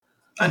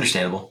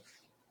Understandable.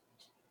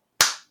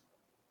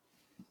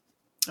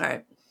 All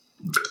right.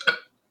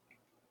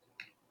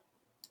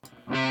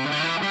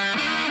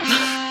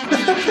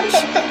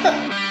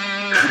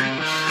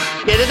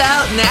 Get it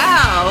out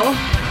now.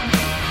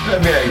 I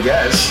mean, I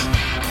guess.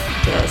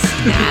 Yes,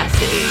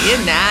 nasty.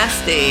 You're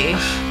nasty.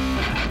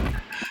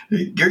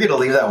 You're going to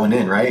leave that one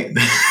in, right?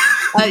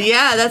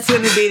 Yeah, that's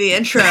going to be the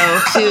intro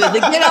to the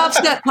Get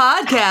Offset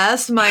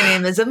podcast. My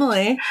name is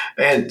Emily.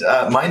 And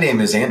my name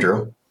is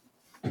Andrew.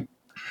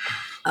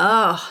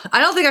 Oh, I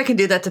don't think I can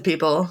do that to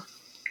people.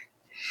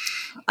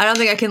 I don't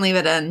think I can leave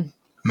it in.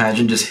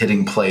 Imagine just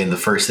hitting play and the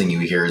first thing you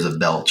hear is a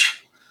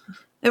belch.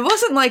 It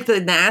wasn't like the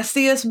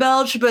nastiest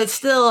belch, but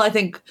still, I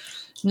think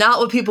not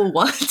what people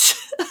want.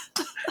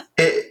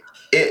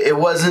 It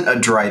wasn't a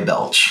dry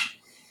belch.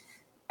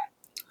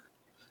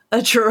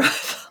 A dry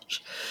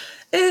belch.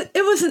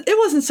 It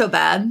wasn't so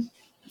bad.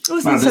 It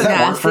wasn't Does so that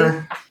nasty. work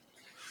for?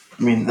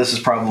 I mean, this is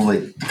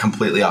probably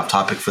completely off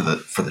topic for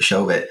the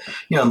show, but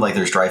like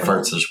there's dry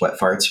farts, there's wet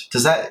farts.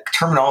 Does that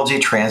terminology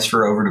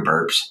transfer over to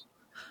burps?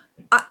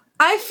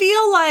 I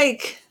feel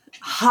like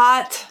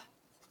hot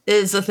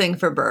is a thing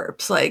for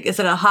burps. Like, is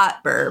it a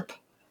hot burp?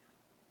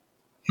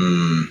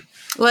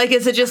 Like,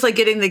 is it just like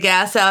getting the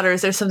gas out, or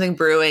is there something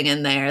brewing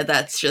in there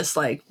that's just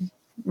like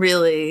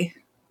really?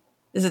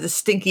 Is it a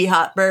stinky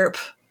hot burp?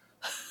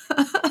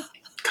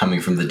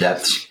 Coming from the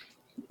depths.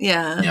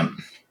 Yeah. Yep.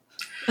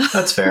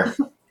 That's fair.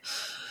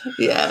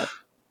 Yeah.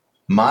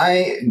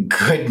 My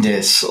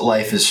goodness,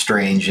 life is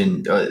strange,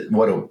 and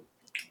what a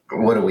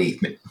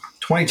week.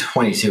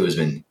 2022 has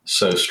been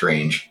so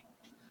strange.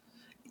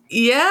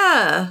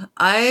 Yeah.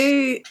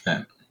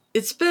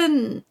 It's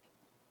been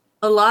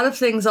a lot of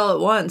things all at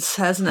once,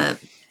 hasn't it?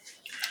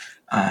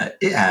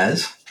 It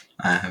has.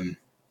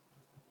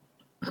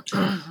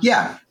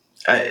 Yeah.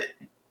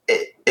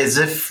 As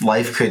if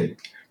life could,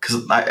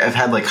 because I've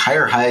had like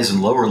higher highs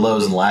and lower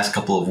lows in the last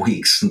couple of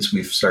weeks since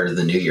we've started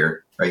the new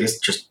year. I guess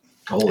just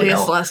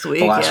last week.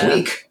 The last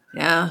week.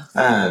 Yeah.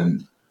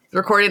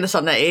 Recording this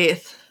on the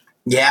 8th.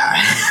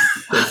 Yeah.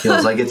 It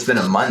feels like it's been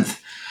a month.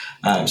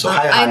 So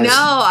high highs, I know.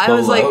 I low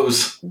was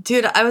lows. like,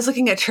 dude, I was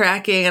looking at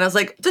tracking and I was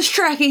like, this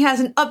tracking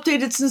hasn't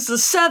updated since the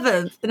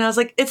 7th. And I was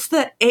like, it's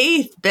the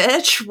 8th,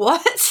 bitch.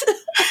 What?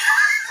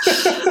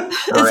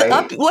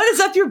 Right. What is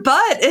up your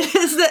butt? It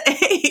is the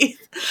 8th.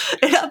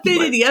 It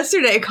updated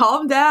yesterday.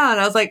 Calm down.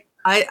 I was like,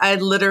 I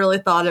literally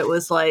thought it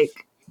was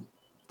like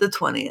the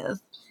 20th.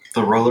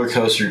 The roller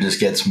coaster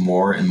just gets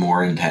more and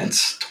more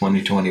intense.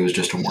 2020 was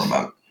just a warm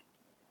up.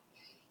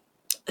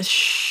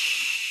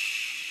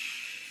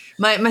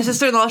 My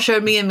sister-in-law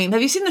showed me a meme.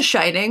 Have you seen The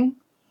Shining?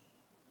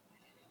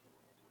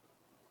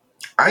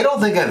 I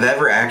don't think I've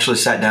ever actually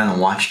sat down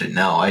and watched it.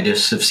 No, I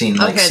just have seen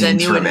like okay, then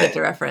scenes you from wouldn't it. get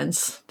the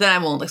reference. Then I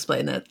won't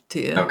explain it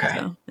to you. Okay.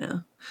 So,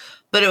 yeah.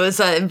 But it was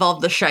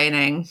involved The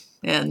Shining,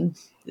 and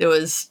it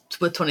was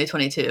with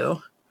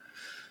 2022.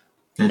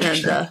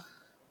 Interesting. And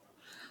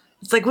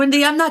it's like,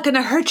 Wendy, I'm not going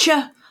to hurt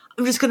you.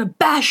 I'm just going to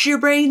bash your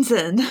brains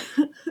in.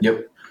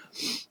 Yep.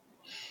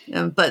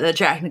 But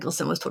Jack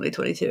Nicholson was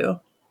 2022.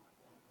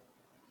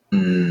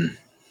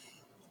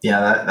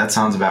 Yeah, that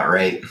sounds about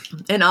right.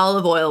 And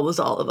Olive Oil was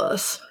all of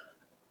us.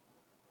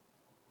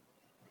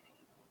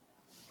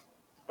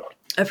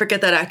 I forget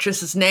that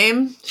actress's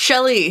name.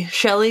 Shelley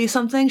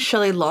something?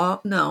 Shelley Long?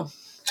 No.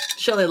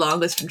 Shelley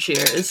Long was from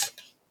Cheers.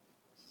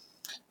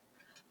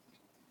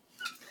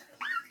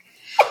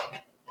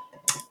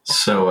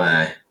 So,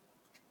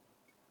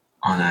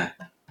 on a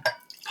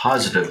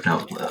positive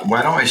note,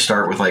 why don't I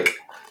start with I'm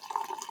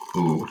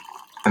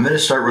going to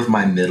start with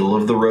my middle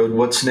of the road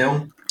what's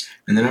new,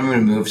 and then I'm going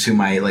to move to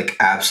my like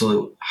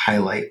absolute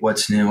highlight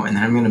what's new, and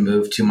then I'm going to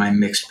move to my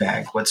mixed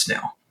bag what's new.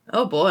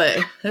 Oh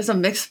boy, there's a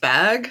mixed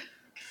bag?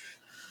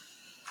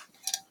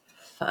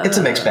 It's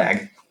a mixed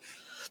bag.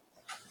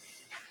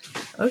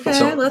 Okay,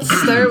 So- let's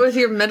start with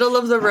your middle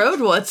of the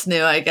road what's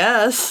new, I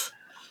guess.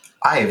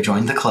 I have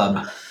joined the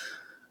club.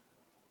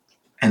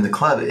 And the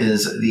club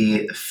is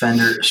the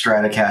Fender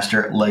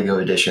Stratocaster Lego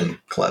Edition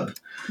Club.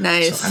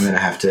 Nice. So I'm going to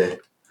have to,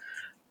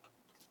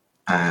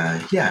 I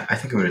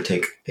think I'm going to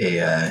take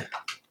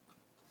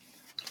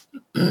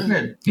I'm going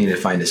to need to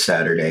find a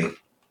Saturday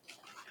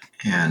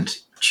and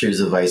choose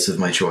a vice of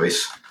my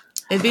choice.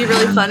 It'd be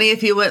really funny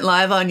if you went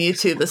live on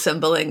YouTube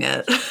assembling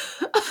it.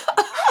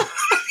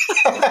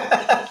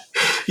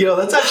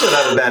 That's actually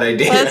not a bad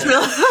idea. That's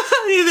really,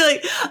 you'd be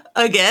like,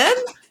 again?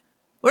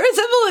 Where's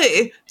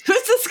Emily?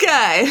 Who's this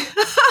guy?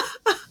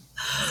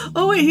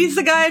 Oh, wait, he's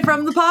the guy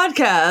from the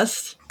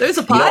podcast. There's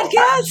a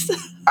podcast?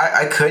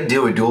 I could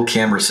do a dual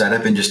camera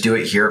setup and just do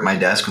it here at my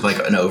desk with like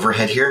an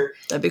overhead here.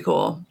 That'd be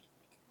cool.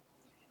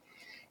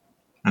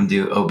 And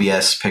do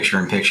OBS picture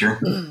in picture.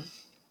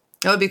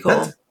 That would be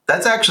cool.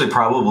 That's actually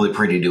probably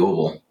pretty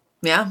doable.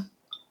 Yeah.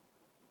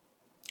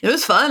 It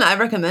was fun. I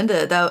recommend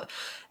it. That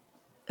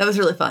was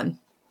really fun.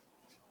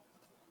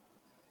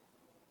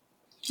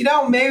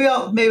 Maybe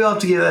I'll have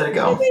to give that a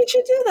go. Maybe you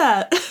should do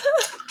that.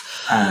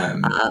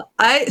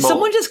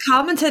 Someone just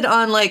commented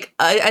on like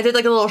I did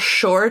like a little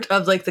short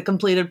of like the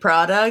completed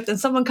product, and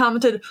someone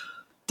commented,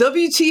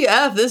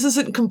 WTF, this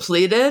isn't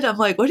completed. I'm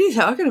like, what are you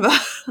talking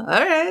about? All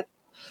right.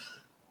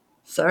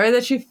 Sorry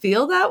that you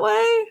feel that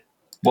way.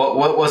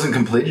 What wasn't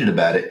completed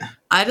about it?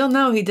 I don't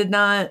know. He did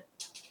not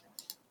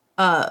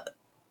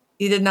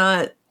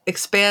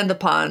expand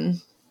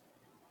upon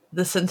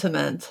the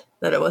sentiment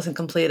that it wasn't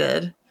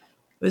completed. It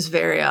was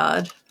very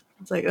odd.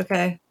 It's like,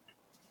 okay.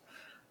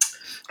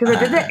 Because I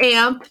did the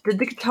amp, did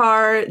the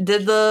guitar,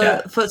 did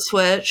the foot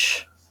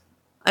switch.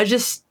 I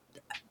don't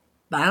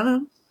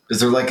know. Is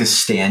there like a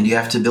stand you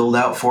have to build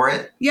out for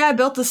it? Yeah, I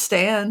built a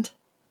stand.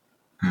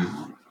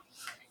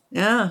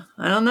 Yeah,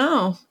 I don't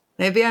know.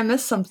 Maybe I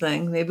missed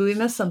something. Maybe we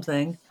missed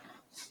something.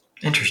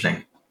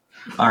 Interesting.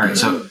 All right,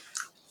 so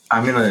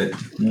I'm going to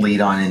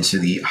lead on into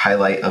the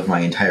highlight of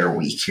my entire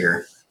week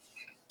here.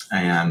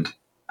 And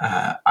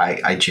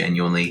I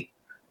genuinely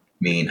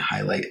mean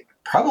highlight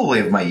probably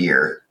of my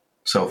year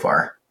so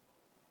far.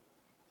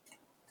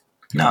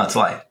 No, it's a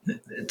lie.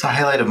 It's a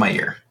highlight of my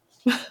year.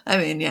 I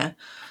mean, yeah.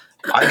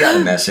 I got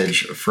a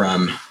message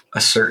from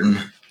a certain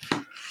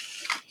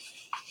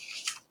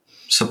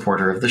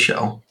supporter of the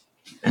show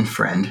and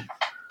friend,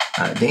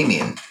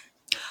 Damien.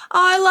 Oh,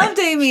 I love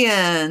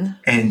Damien.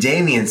 And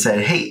Damien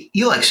said, hey,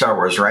 you like Star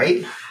Wars,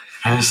 right?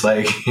 I was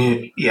like,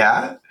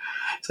 yeah.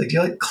 It's like, do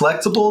you like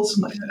collectibles?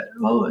 I'm like,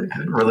 well, I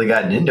haven't really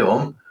gotten into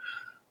them.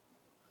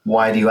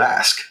 Why do you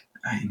ask?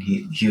 And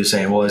he was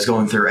saying, well, I was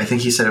going through, I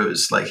think he said it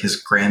was like his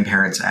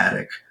grandparents'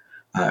 attic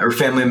or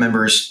family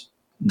members'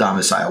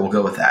 domicile. We'll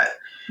go with that.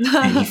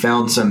 And he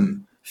found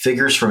some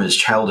figures from his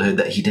childhood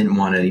that he didn't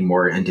want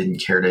anymore and didn't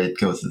care to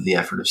go through the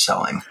effort of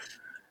selling.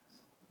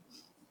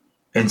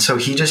 And so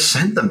he just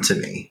sent them to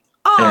me.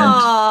 Aww.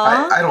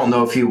 And I don't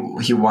know if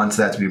he wants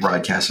that to be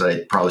broadcasted.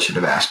 I probably should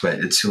have asked, but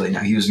it's too late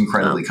now. He was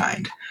incredibly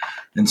kind.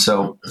 And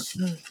so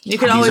you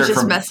could always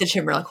just message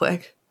him real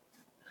quick.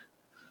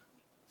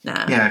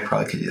 Nah. Yeah, I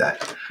probably could do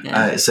that.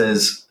 Yeah. It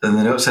says, and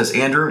the note says,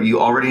 Andrew,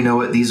 you already know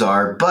what these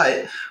are,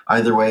 but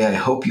either way, I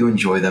hope you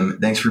enjoy them.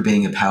 Thanks for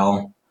being a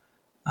pal.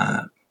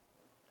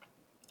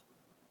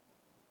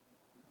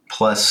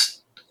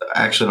 Plus,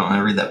 I actually don't want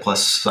to read that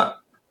plus.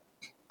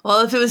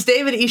 Well, if it was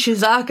David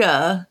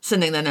Ishizaka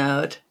sending the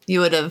note, you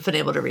would have been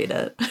able to read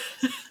it.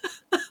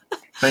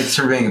 Thanks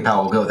for being a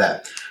pal. We'll go with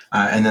that.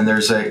 And then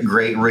there's a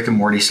great Rick and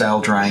Morty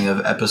style drawing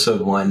of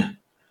episode 1.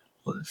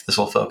 If this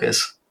will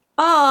focus.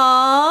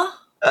 Aww.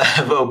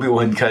 Of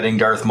Obi-Wan cutting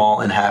Darth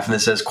Maul in half, and it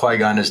says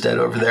Qui-Gon is dead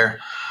over there.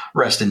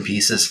 Rest in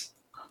pieces.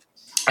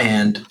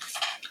 And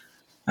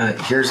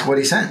here's what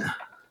he sent.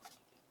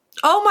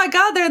 Oh my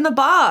God, they're in the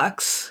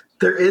box.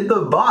 They're in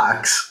the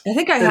box. I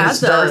think I had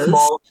those. Darth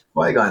Maul,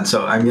 Qui-Gon.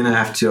 So I'm gonna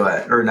have to,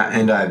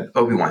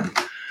 Obi-Wan.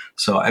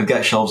 So I've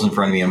got shelves in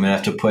front of me. I'm gonna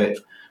have to put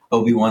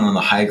Obi-Wan on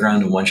the high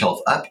ground and one shelf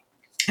up,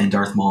 and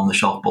Darth Maul on the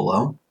shelf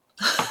below.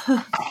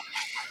 I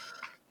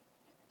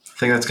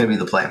think that's gonna be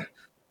the play.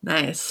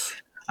 Nice.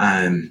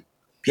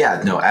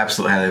 Yeah, no,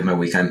 absolutely highlight of my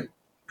week. I'm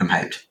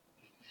hyped.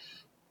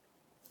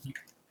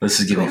 This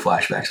is giving me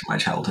flashbacks to my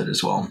childhood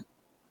as well.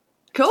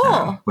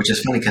 Cool. Which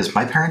is funny because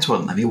my parents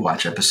wouldn't let me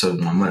watch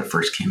episode 1 when it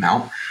first came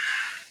out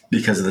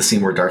because of the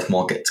scene where Darth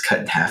Maul gets cut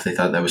in half. They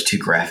thought that was too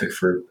graphic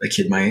for a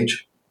kid my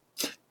age.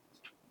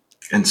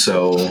 And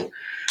so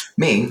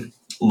me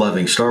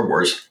loving Star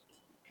Wars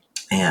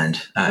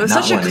and it was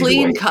such a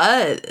clean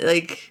cut,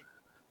 like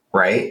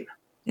right.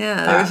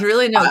 Yeah, there was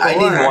really no gore. I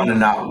didn't want to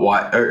not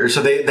watch,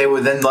 so they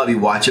would then let me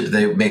watch it, but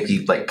they would make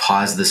me like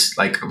pause this,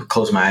 like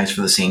close my eyes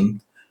for the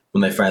scene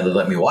when they finally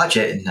let me watch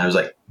it, and I was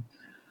like,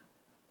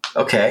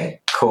 okay,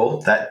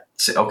 cool,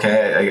 that's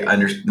okay. I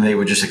understand. They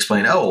would just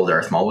explain, oh,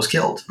 Darth Maul was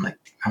killed. I'm like,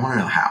 I want to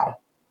know how.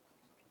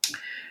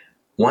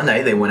 One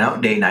night they went out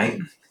date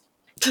night.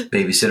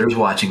 Babysitter was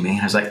watching me.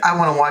 I was like, I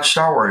want to watch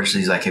Star Wars. And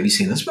he's like, have you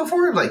seen this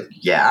before? I'm like,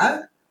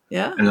 yeah.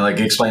 Yeah. And they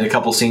like explained a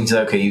couple scenes.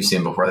 Okay, you've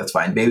seen it before. That's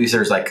fine.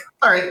 Babysitter's like,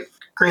 all right.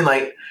 Green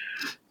light.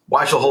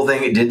 Watch the whole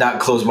thing. It did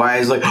not close my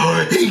eyes. Like,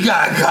 oh, he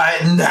got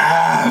cut in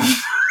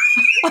half.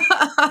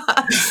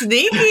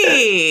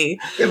 Sneaky.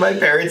 And my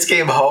parents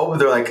came home.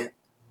 They're like,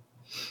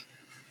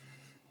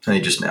 and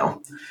they just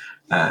know.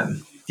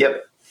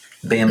 Yep.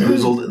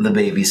 Bamboozled the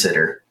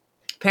babysitter.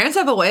 Parents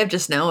have a way of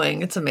just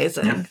knowing. It's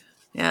amazing.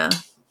 Yeah.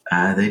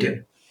 They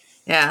do.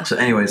 Yeah. So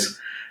anyways,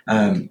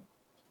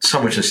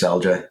 so much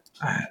nostalgia.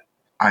 I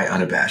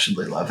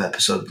unabashedly love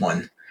episode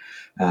 1.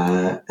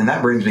 And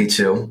that brings me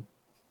to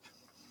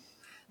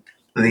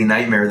the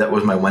nightmare that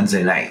was my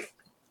Wednesday night.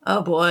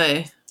 Oh,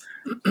 boy.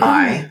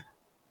 I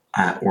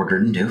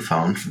ordered a new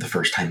phone for the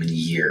first time in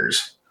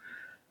years.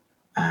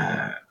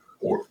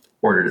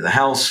 Ordered at the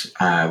house.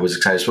 I was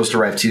excited. Supposed to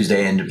arrive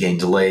Tuesday, ended up getting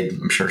delayed.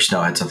 I'm sure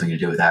snow had something to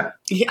do with that.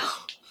 Yeah.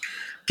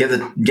 Get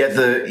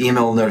the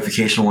email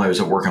notification while I was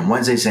at work on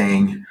Wednesday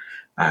saying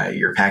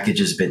your package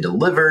has been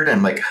delivered.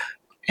 I'm like,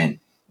 and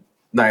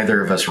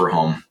neither of us were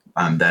home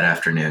that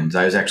afternoon.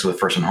 I was actually the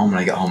first one home, and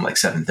I got home like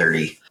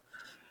 7:30.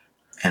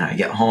 And I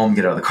get home,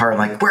 get out of the car, I'm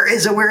like, where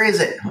is it? Where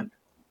is it? Like,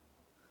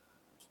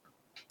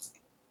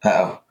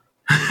 uh-oh.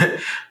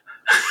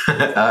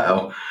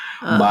 Uh-oh.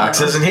 Box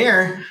isn't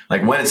here.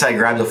 Like when it's I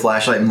grab the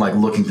flashlight and like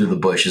looking through the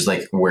bushes,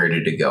 like where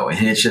did it go?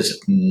 And it's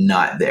just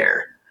not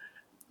there.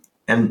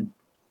 And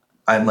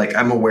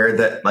I'm aware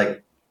that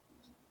like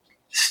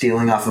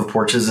stealing off of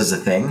porches is a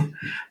thing,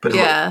 but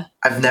Yeah.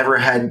 I've never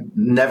had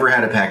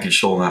a package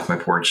stolen off my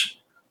porch.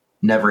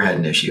 Never had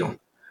an issue.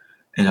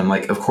 And I'm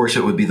like, of course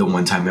it would be the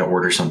one time I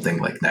order something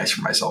like nice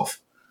for myself.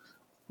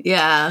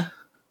 Yeah.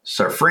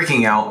 Start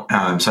freaking out.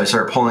 So I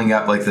start pulling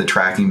up like the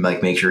tracking,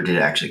 like make sure did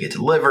it actually get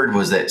delivered?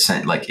 Was that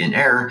sent like in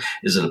error?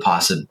 Is it a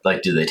possible,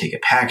 like, did they take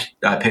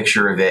a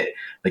picture of it?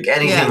 Like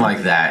anything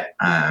like that.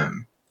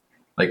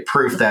 Like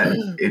proof that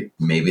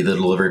maybe the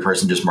delivery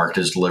person just marked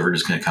as delivered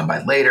is going to come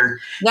by later.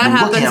 That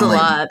happens a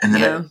lot. And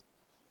then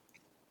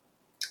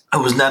it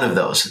was none of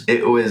those.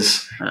 It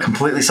was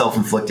completely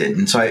self-inflicted.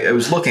 And so I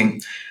was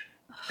looking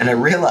and I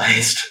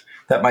realized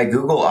that my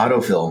Google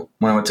autofill,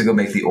 when I went to go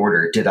make the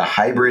order, did a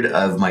hybrid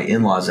of my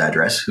in-laws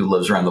address, who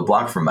lives around the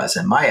block from us,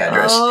 and my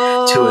address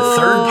to a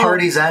third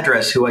party's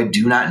address who I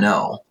do not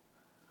know.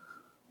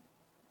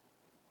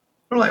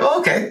 I'm like, well,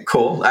 okay,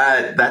 cool.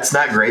 That's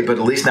not great, but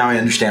at least now I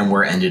understand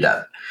where it ended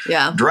up.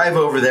 Yeah. Drive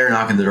over there,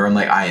 knock on the door. I'm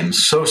like, I am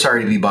so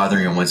sorry to be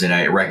bothering you on Wednesday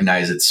night. I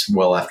recognize it's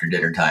well after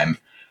dinner time.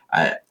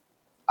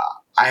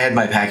 I had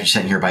my package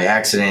sent here by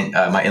accident.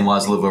 My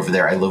in-laws live over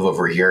there. I live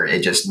over here.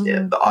 It just,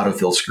 the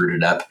autofill screwed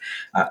it up.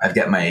 I've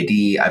got my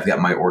ID. I've got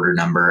my order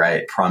number.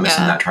 I promise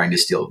I'm not trying to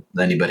steal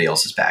anybody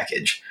else's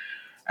package.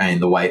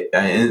 And the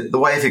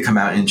wife had come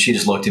out and she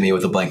just looked at me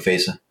with a blank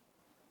face.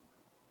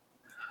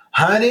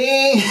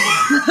 Honey.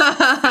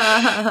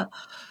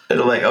 And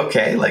I'm like,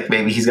 okay, like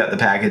maybe he's got the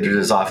package in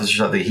his office or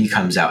something. He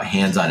comes out,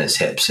 hands on his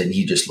hips, and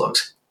he just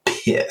looks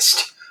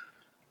pissed.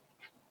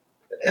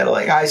 And I'm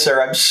like, hi,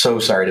 sir, I'm so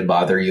sorry to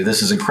bother you.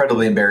 This is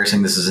incredibly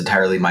embarrassing. This is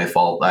entirely my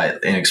fault.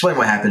 And explain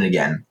what happened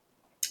again.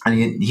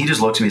 And he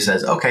just looks at me and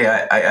says, okay,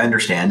 I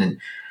understand. And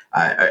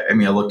I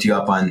mean, I looked you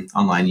up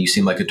online. You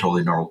seem like a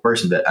totally normal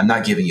person, but I'm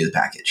not giving you the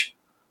package.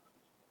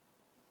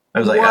 I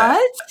was like,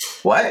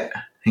 what?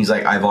 He's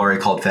like, I've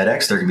already called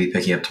FedEx. They're going to be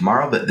picking up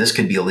tomorrow, but this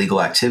could be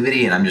illegal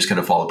activity, and I'm just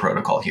going to follow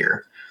protocol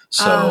here.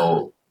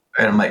 So,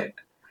 and I'm like,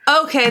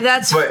 okay,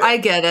 I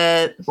get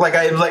it. Like,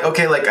 I'm like,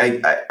 okay, like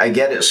I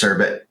get it, sir,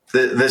 but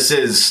this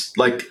is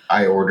like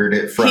I ordered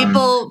it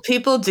from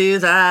people do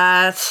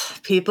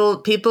that.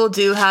 People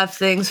do have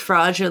things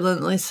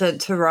fraudulently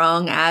sent to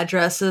wrong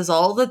addresses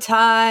all the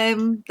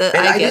time. And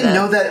I didn't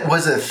know that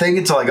was a thing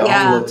until I got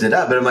home and looked it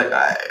up. But I'm like,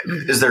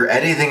 is there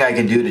anything I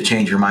can do to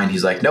change your mind?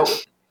 He's like, nope.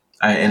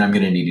 And I'm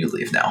going to need you to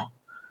leave now.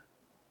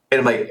 And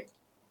I'm like,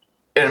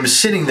 and I'm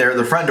sitting there at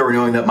the front door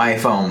knowing that my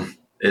phone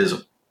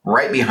is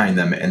right behind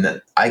them and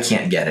that I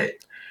can't get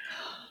it.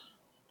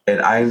 And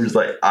I was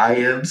like, I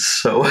am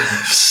so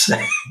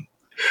upset.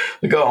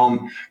 I go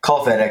home,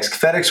 call FedEx.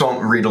 FedEx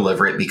won't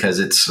redeliver it because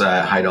it's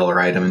a high dollar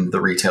item. And the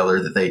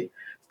retailer that they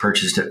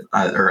purchased it,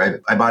 or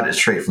I bought it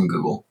straight from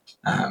Google.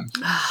 So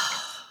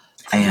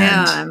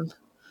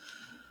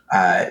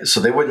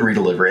they wouldn't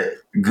redeliver it.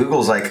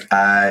 Google's like,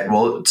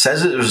 well, it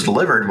says it was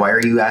delivered. Why are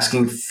you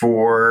asking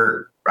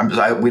for?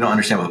 We don't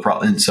understand what the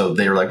problem. And so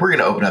they were like, we're going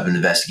to open up an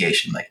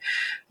investigation. Like,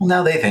 well,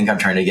 now they think I'm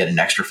trying to get an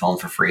extra phone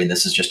for free, and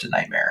this is just a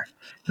nightmare.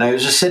 And I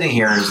was just sitting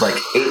here. It was like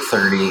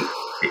 8:30,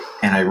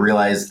 and I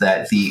realized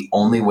that the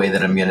only way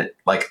that I'm going to,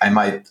 like, I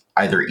might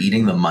either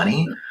eating the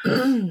money,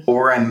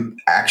 or I'm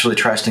actually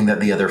trusting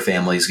that the other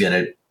family's going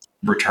to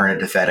return it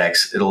to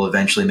FedEx. It'll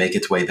eventually make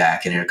its way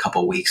back, and in a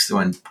couple of weeks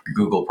when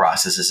Google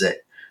processes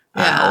it,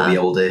 I'll be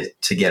able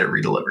to get it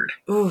redelivered.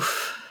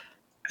 Oof.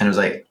 And I was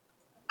like,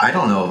 I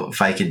don't know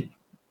if I could,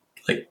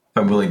 like, if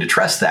I'm willing to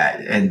trust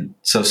that. And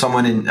so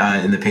someone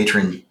in the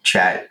patron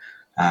chat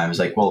was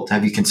like, well,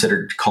 have you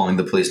considered calling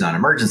the police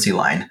non-emergency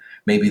line?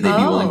 Maybe they'd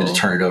be willing to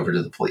turn it over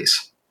to the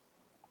police.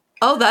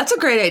 Oh, that's a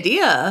great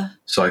idea.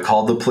 So I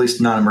called the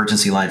police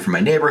non-emergency line from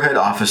my neighborhood.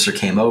 Officer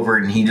came over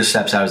and he just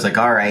steps out. I was like,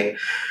 all right,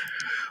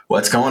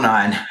 what's going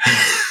on?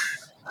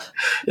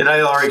 And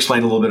I already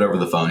explained a little bit over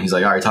the phone. He's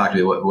like, all right, talk to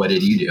me. What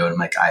did you do? And I'm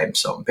like, I am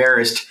so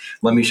embarrassed.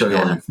 Let me show you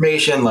all the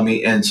information.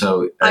 And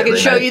so I can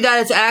show you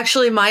that it's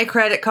actually my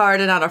credit card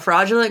and not a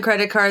fraudulent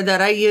credit card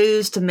that I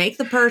used to make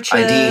the purchase.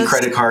 ID,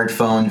 credit card,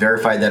 phone,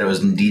 verified that it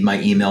was indeed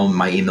my email.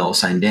 My email was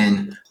signed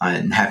in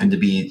and happened to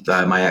be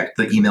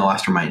the email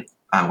after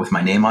with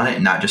my name on it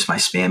and not just my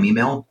spam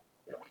email,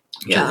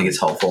 which I think is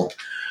helpful.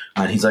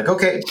 And he's like,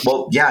 okay,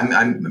 well, yeah,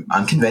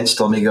 I'm convinced.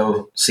 Let me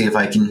go see if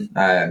I can.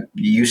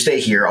 You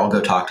stay here. I'll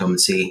go talk to him and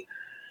see.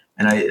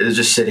 And I was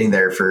just sitting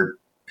there for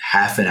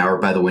half an hour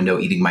by the window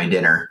eating my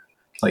dinner.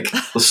 Like,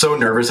 I was so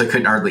nervous I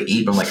couldn't hardly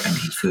eat. But I'm like, I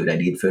need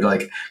food.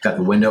 Like, got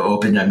the window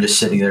open. And I'm just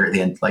sitting there at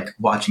the end, like,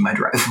 watching my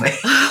driveway.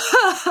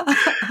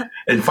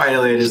 And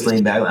finally, I just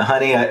leaned back, like,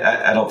 honey,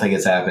 I don't think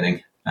it's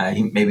happening.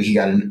 Maybe he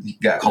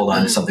got called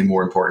on to something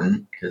more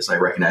important because I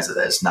recognize that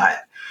that's not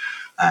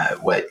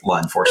what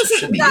law enforcement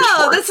should be used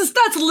for.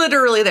 That's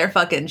literally their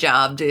fucking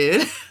job,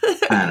 dude.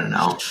 I don't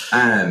know.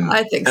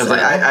 I think so.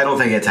 I don't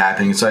think it's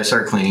happening. So I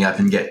start cleaning up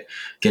and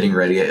getting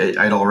ready.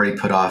 I'd already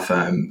put off.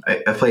 I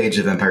play Age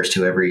of Empires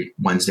 2 every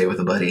Wednesday with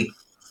a buddy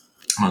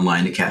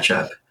online to catch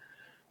up.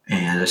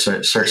 And I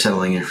start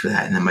settling in for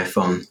that. And then my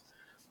phone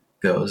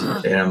goes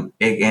and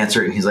I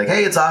answer it. And he's like,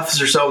 "Hey, it's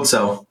Officer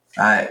So-and-so.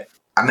 I've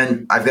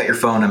got your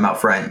phone. I'm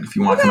out front if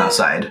you want to come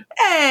outside."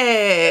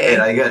 Hey.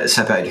 And I got to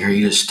step out here.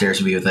 He just stares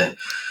at me with a,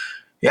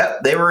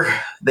 "Yep, they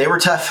were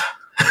tough."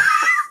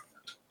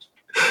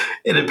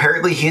 And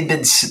apparently he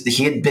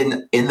had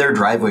been in their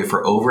driveway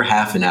for over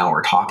half an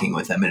hour talking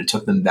with them, and it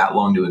took them that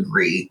long to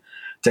agree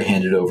to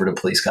hand it over to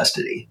police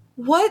custody.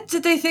 What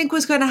did they think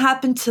was going to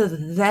happen to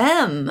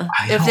them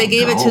if they don't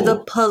gave it to the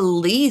know.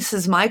 police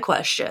is my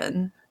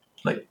question.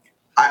 Like,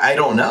 I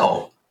don't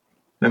know.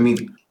 I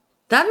mean,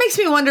 That makes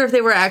me wonder if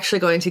they were actually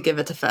going to give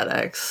it to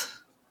FedEx.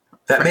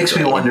 that makes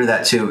me wonder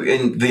that too.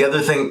 And the other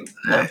thing,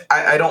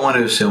 I don't want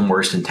to assume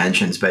worst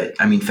intentions, but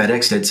I mean,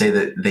 FedEx did say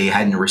that they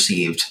hadn't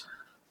received.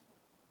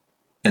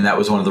 And that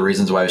was one of the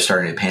reasons why I was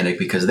starting to panic,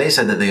 because they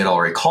said that they had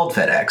already called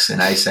FedEx.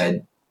 And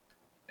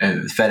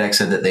FedEx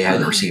said that they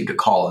hadn't received a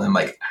call. And I'm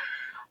like,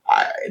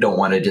 I don't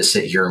want to just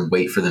sit here and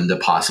wait for them to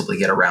possibly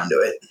get around to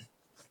it.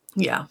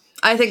 Yeah.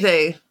 I think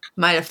they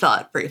might have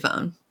thought free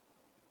phone.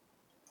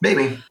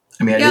 Maybe.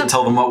 I mean, I did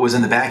tell them what was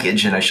in the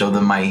package, and I showed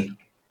them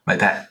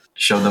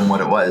showed them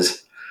what it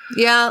was.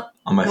 Yeah.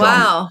 On my phone.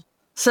 Wow.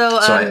 So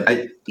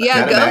I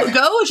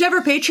go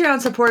whichever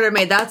Patreon supporter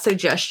made that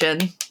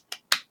suggestion.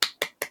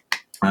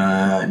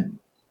 I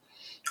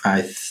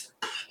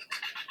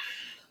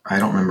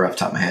don't remember off the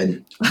top of my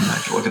head. I'm gonna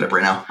have to look it up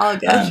right now. All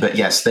good. But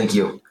yes, thank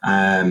you.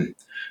 And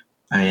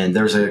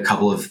there's a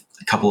couple of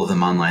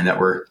them online that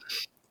were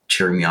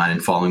cheering me on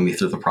and following me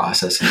through the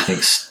process. And I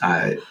think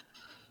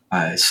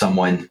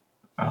someone,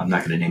 I'm not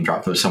going to name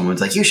drop them. Someone's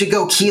like, "You should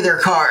go key their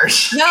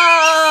cars." No.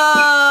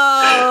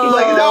 I'm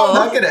like, no, I'm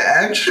not going to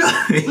actually.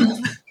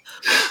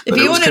 If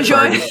you want to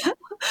join, and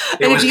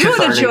if you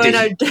want to join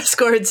our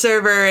Discord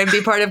server and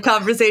be part of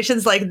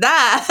conversations like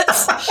that,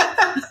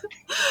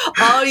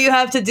 all you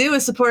have to do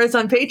is support us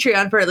on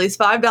Patreon for at least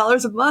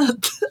 $5 a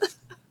month.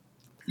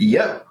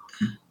 Yep.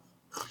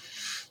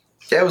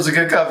 That was a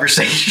good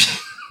conversation.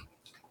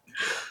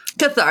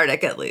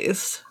 Cathartic, at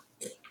least.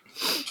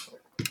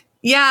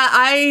 Yeah,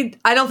 I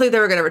don't think they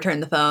were going to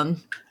return the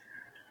phone.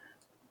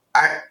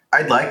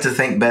 I'd like to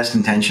think best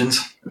intentions.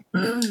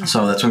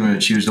 So that's what I'm going to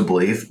choose to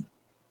believe.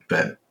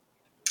 But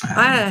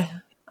I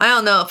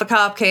don't know if a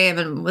cop came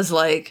and was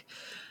like,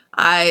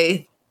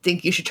 "I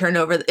think you should turn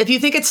over. If you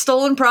think it's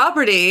stolen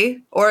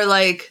property or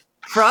like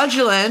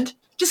fraudulent,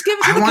 just give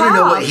it to the cop." I want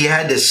to know what he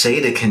had to say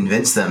to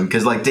convince them.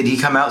 Because, like, did he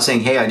come out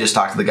saying, "Hey, I just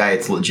talked to the guy,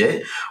 it's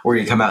legit"? Or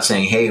did he come out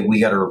saying, "Hey,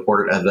 we got a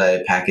report of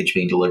a package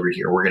being delivered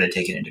here. We're going to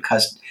take it into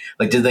custody"?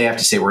 Like, did they have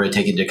to say, "We're going to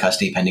take it into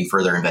custody pending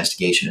further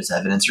investigation as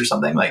evidence" or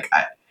something? Like,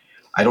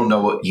 I don't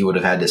know what he would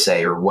have had to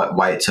say or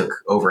why it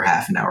took over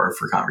half an hour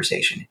for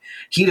conversation.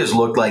 He just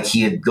looked like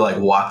he had like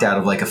walked out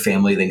of like a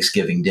family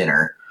Thanksgiving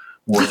dinner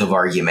worth of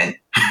argument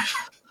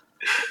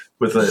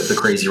with the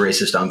crazy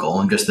racist uncle.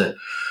 I'm just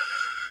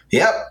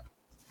yep.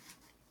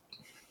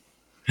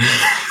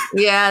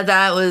 Yeah,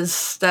 that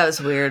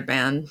was weird,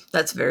 man.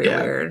 That's very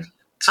weird.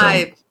 So,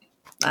 I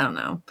don't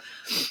know.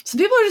 Some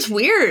people are just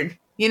weird,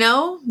 you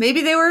know?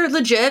 Maybe they were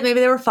legit,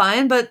 maybe they were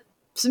fine, but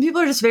some people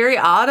are just very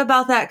odd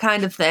about that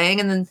kind of thing,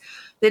 and then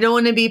they don't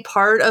want to be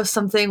part of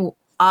something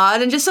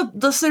odd. And just so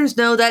listeners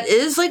know, that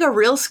is like a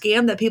real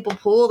scam that people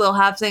pull. They'll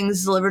have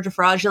things delivered to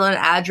fraudulent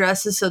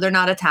addresses so they're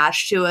not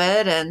attached to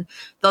it, and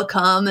they'll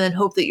come and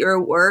hope that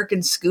you're at work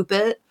and scoop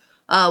it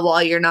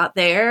while you're not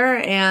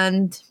there.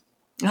 And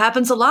it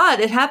happens a lot.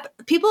 I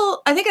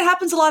think it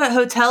happens a lot at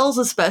hotels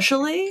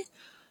especially.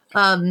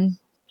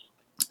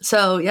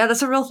 So yeah,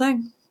 that's a real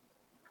thing.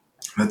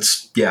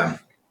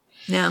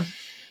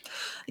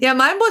 Yeah,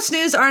 my What's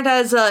News aren't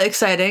as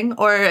exciting,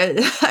 or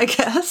I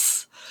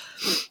guess.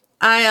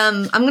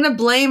 I'm going to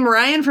blame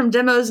Ryan from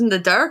Demos in the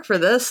Dark for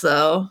this,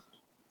 though.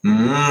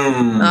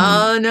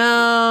 Oh,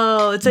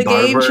 no. It's a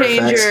game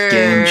changer.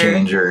 Game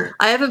changer.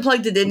 I haven't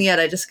plugged it in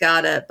yet. I just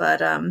got it,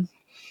 but I'm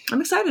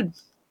excited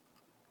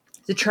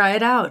to try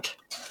it out.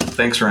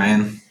 Thanks,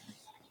 Ryan.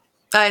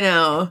 I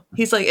know.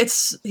 He's like,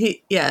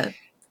 yeah.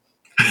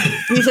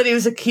 He said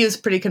he was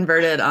pretty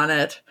converted on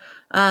it.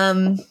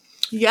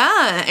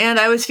 Yeah, and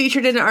I was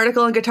featured in an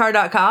article on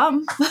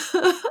guitar.com.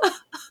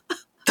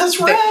 That's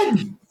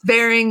rad.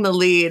 Bearing the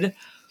lead.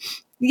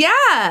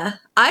 Yeah,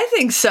 I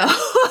think so.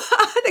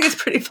 I think it's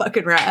pretty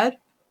fucking rad.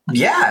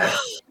 Yeah.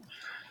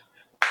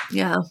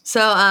 Yeah.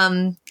 So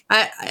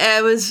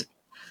I was,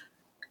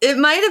 it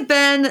might have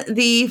been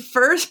the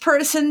first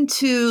person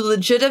to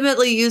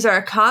legitimately use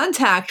our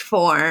contact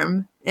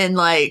form in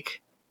like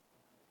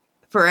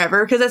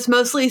forever, because it's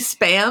mostly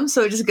spam,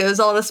 so it just goes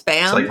all to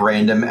spam. It's like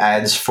random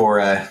ads for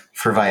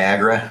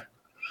Viagra.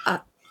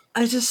 I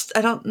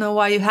don't know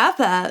why you have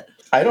that.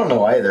 I don't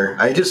know either.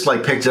 I just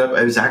like picked it up.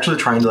 I was actually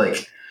trying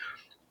to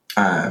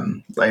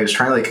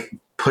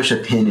push a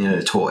pin in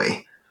a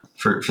toy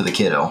for the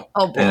kiddo.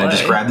 Oh boy! And I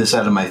just grabbed this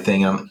out of my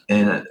thing,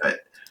 and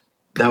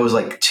that was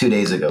like 2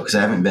 days ago, because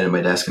I haven't been at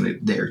my desk in a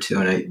day or two,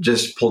 and I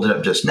just pulled it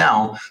up just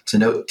now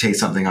to take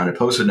something on a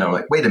Post-it note. I'm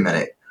like, wait a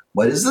minute,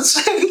 what does this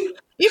say?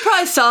 You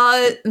probably saw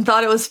it and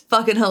thought it was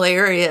fucking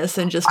hilarious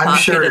and just I'm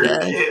sure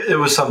pocketed it. it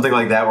was something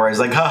like that where I was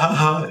like, ha ha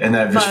ha. And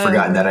then I've just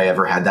forgotten that I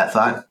ever had that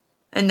thought.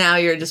 And now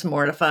you're just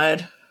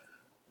mortified.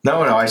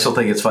 No, I still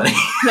think it's funny.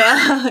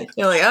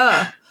 You're like,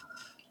 oh.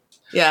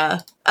 Yeah.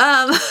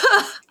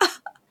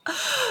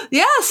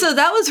 Yeah, so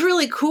that was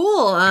really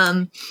cool.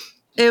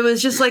 It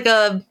was just like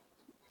an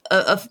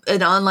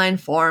online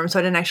forum, so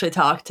I didn't actually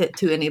talk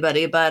to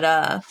anybody.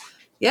 But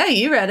yeah,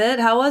 you read it.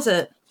 How was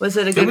it? Was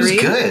it a good read? It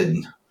was good.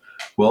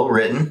 Well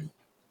written.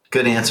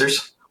 Good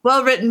answers.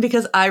 Well written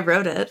because I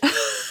wrote it.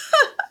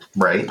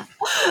 Right.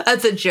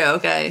 That's a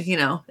joke.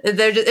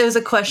 It was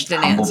a question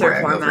and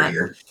answer format.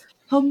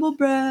 Humble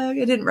brag.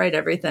 I didn't write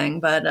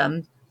everything, but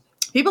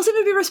people seem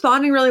to be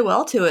responding really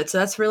well to it, so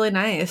that's really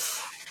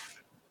nice.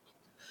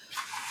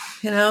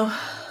 You know,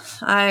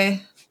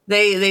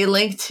 they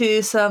linked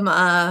to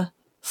some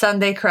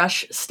Sunday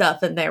Crush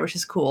stuff in there, which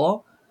is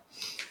cool.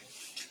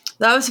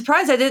 I was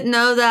surprised. I didn't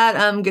know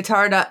that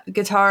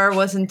Guitar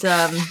wasn't.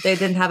 They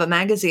didn't have a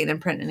magazine in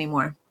print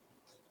anymore.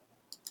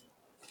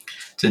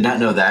 Did not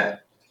know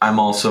that. I'm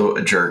also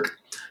a jerk.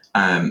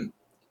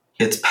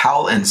 It's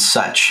Pal and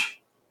Such.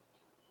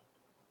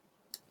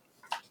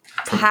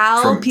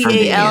 Pal,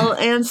 P-A-L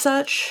and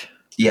Such?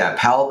 Yeah,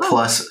 Pal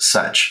plus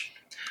Such.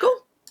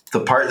 Cool.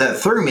 The part that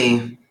threw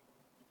me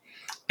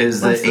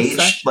is the H,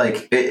 such?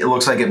 Like, it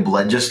looks like it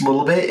bled just a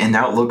little bit, and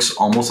now it looks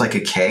almost like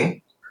a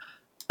K.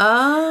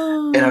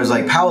 Oh. And I was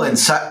like, Pal and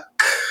Such,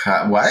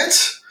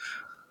 what?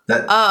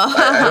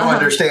 I don't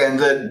understand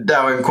that.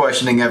 Now I'm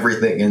questioning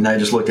everything, and I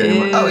just looked at him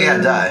like, oh yeah,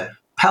 duh.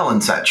 Pal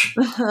and Such.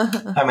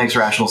 That makes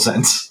rational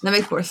sense. That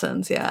makes more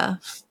sense, yeah.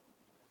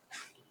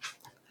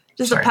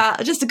 Just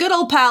a good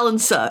old pal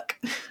and suck.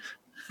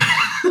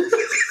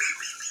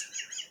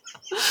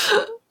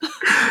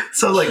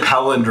 Sounds like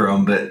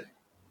palindrome, but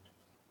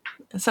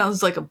it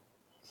sounds like a.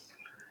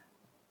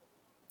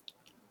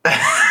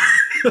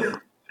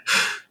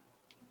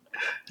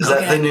 Is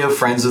that the new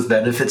friends with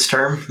benefits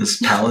term?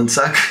 This pal and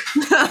suck?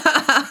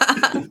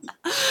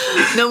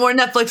 No more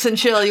Netflix and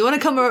chill. You want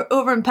to come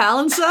over and pal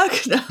and suck?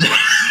 No.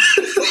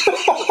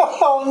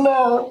 Oh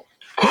no!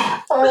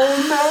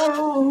 Oh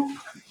no!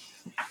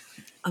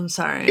 I'm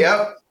sorry.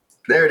 Yep,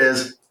 there it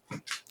is.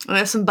 I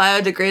have some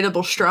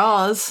biodegradable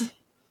straws.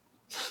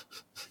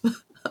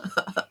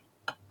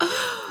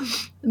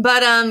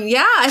 But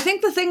yeah, I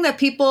think the thing that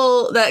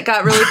people that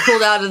got really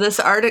pulled out of this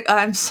article,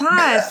 I'm sorry,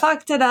 I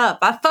fucked it up.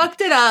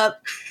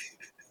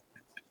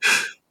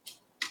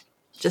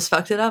 Just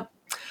fucked it up.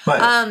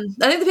 What? I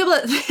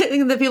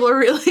think the people are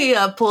really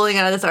pulling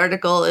out of this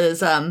article is,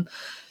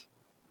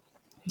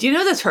 do you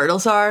know who the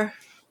Turtles are?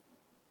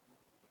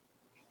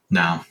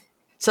 No.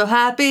 So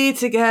happy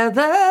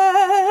together.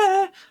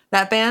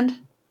 That band?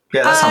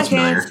 Yeah, that sounds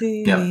familiar.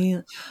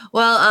 Yep.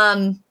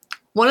 Well,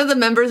 one of the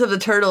members of the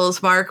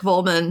Turtles, Mark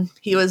Volman,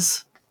 he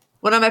was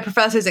one of my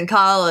professors in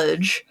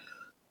college.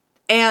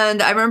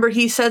 And I remember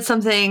he said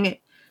something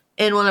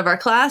in one of our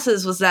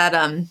classes was that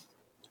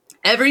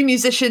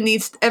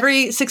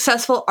every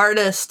successful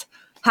artist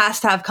has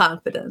to have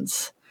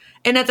confidence.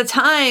 And at the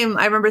time,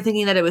 I remember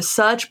thinking that it was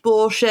such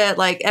bullshit.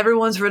 Like,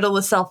 everyone's riddled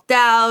with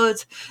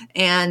self-doubt.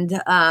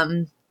 And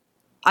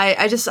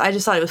I just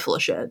thought it was full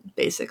of shit,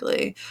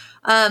 basically.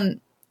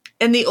 And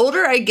the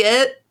older I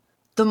get,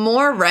 the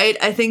more right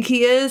I think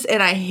he is,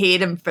 and I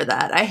hate him for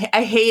that.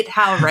 I hate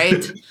how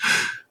right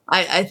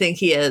I think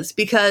he is,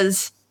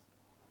 because,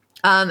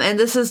 and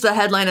this is the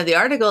headline of the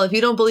article, if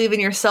you don't believe in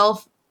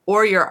yourself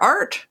or your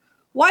art,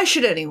 why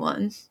should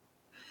anyone?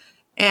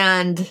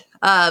 And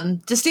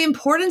just the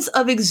importance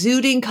of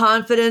exuding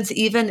confidence,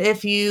 even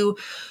if you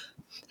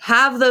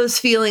have those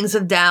feelings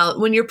of doubt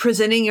when you're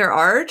presenting your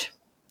art,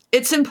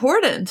 it's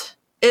important.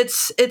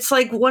 It's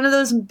like one of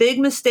those big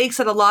mistakes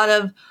that a lot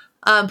of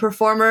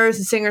performers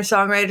and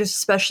singer-songwriters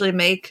especially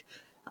make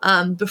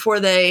before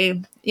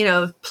they,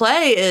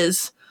 play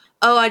is,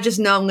 oh, I just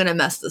know I'm going to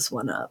mess this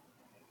one up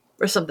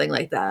or something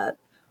like that.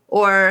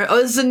 Or,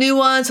 oh, this is a new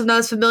one, so I'm not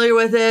as familiar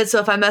with it, so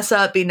if I mess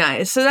up, be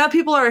nice. So now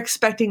people are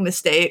expecting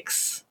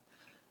mistakes.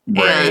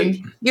 Right.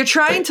 And you're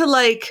trying to,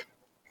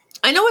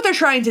 I know what they're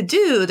trying to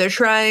do. They're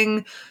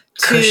trying to...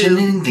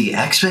 cushioning the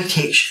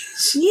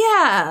expectations.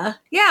 Yeah,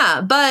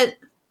 but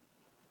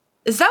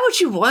is that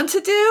what you want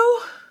to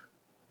do?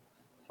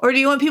 Or do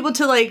you want people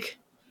to,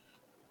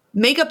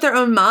 make up their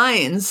own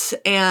minds?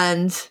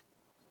 And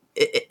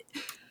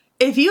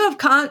if you have,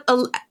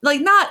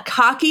 not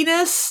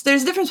cockiness,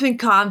 there's a difference between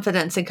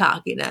confidence and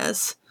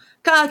cockiness.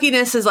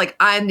 Cockiness is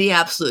I'm the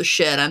absolute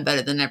shit, I'm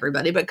better than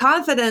everybody. But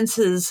confidence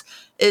is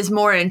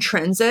more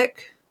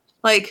intrinsic.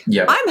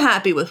 Yep. I'm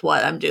happy with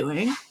what I'm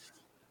doing.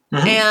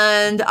 Mm-hmm.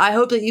 And I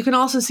hope that you can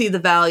also see the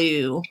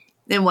value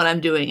in what I'm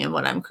doing and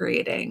what I'm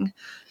creating.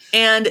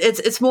 And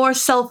it's more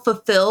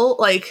self-fulfill,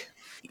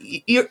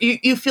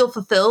 you feel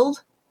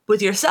fulfilled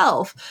with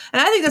yourself.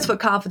 And I think that's what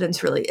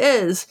confidence really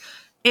is.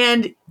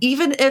 And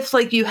even if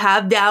you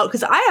have doubt,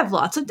 because I have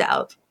lots of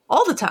doubt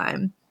all the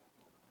time.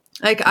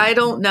 I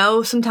don't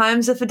know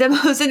sometimes if a demo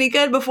is any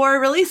good before I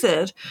release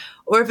it,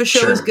 or if a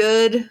show is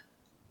good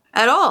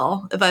at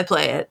all if I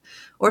play it,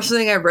 or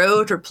something I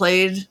wrote or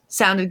played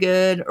sounded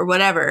good or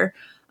whatever.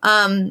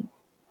 But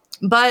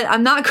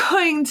I'm not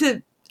going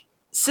to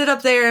sit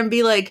up there and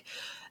be like,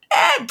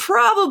 it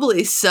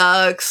probably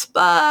sucks,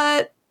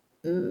 but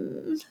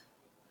I'm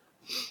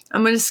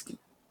going to.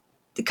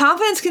 The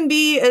confidence can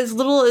be as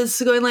little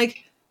as going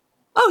like,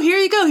 oh, here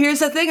you go. Here's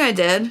that thing I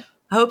did.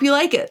 I hope you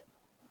like it.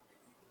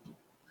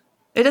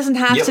 It doesn't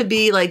have to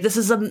be like, this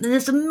is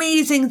this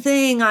amazing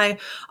thing I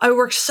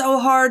worked so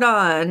hard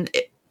on.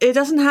 It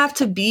doesn't have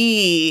to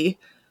be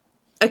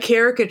a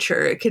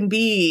caricature. It can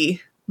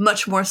be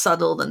much more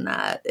subtle than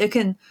that. It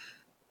can,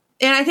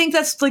 and I think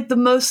that's like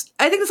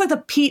I think it's like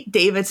the Pete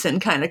Davidson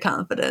kind of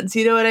confidence.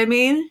 You know what I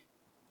mean?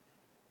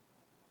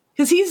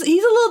 Because he's a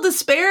little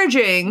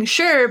disparaging,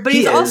 sure, but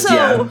he's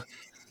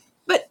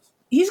but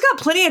he's got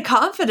plenty of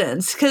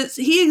confidence because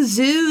he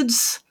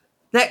exudes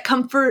that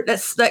comfort.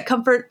 That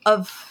comfort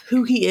of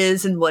who he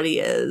is and what he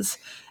is,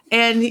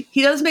 and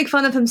he does make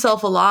fun of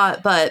himself a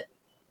lot. But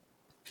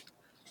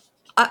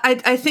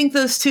I think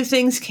those two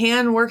things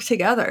can work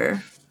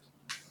together.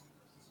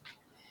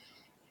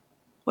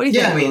 What do you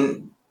think? Yeah, I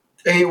mean,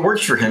 it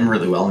works for him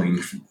really well. I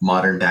mean,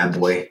 modern bad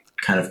boy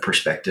kind of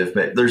perspective,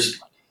 but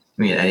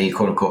any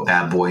quote unquote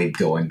bad boy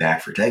going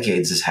back for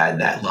decades has had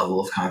that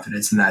level of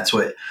confidence. And that's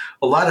what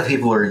a lot of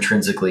people are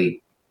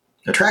intrinsically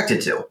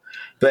attracted to.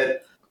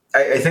 But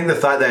I think the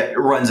thought that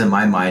runs in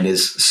my mind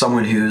is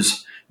someone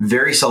who's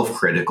very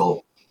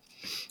self-critical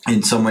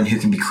and someone who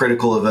can be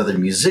critical of other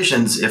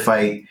musicians. If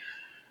I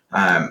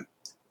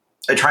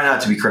try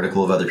not to be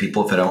critical of other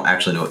people if I don't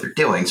actually know what they're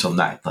doing. So I'm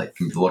not like,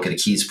 look at a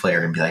keys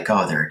player and be like,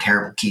 oh, they're a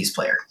terrible keys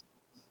player.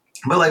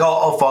 But like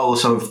I'll follow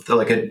some of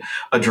like a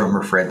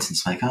drummer, for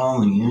instance, like,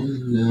 oh,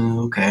 yeah,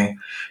 okay.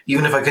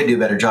 Even if I could do a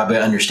better job, I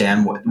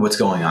understand what's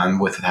going on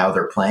with how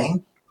they're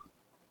playing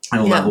on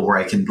a level where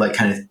I can like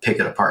kind of pick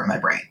it apart in my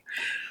brain.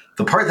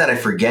 The part that I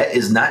forget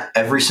is not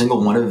every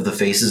single one of the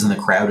faces in the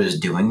crowd is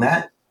doing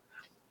that.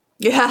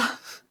 Yeah.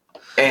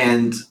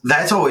 And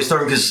that's always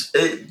throwing because,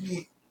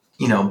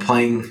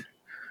 playing.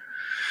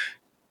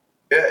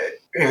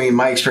 I mean,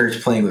 my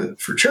experience playing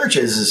for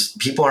churches is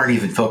people aren't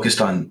even focused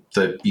on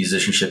the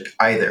musicianship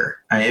either.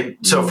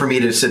 So for me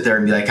to sit there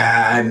and be like,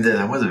 I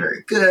wasn't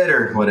very good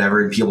or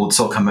whatever, and people would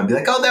still come and be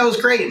like, oh, that was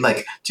great. And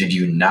like, did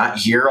you not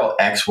hear all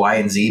X, Y,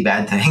 and Z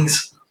bad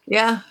things?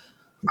 Yeah.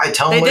 I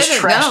tell them what's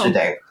trash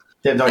today.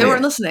 They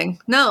weren't listening.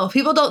 No,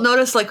 people don't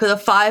notice like the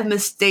 5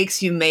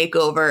 mistakes you make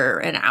over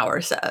an hour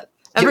set.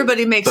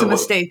 Everybody makes a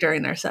mistake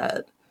during their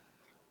set.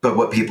 But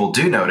what people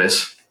do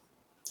notice,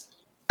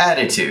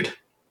 attitude.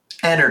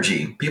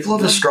 Energy. People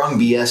have a strong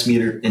BS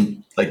meter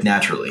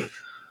naturally.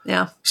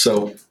 Yeah.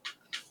 So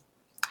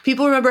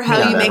people remember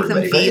how you make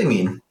them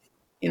feel.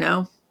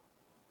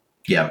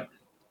 Yeah.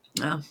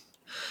 Yeah.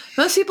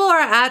 Most people are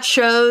at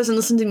shows and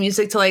listen to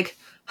music to like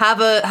have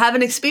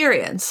an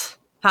experience,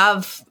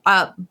 have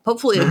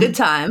hopefully a good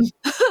time,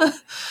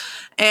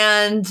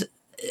 and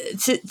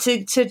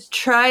to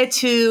try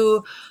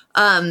to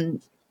at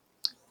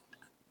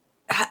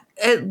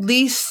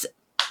least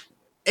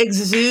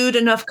exude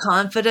enough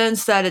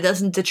confidence that it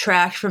doesn't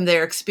detract from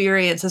their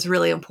experience is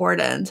really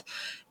important.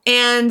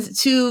 And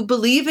to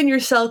believe in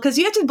yourself, because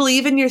you have to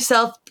believe in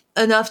yourself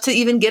enough to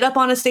even get up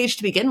on a stage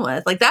to begin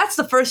with. Like that's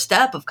the first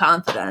step of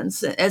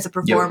confidence as a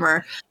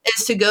performer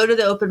is to go to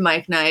the open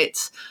mic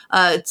nights,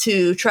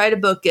 to try to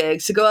book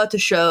gigs, to go out to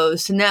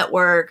shows, to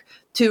network,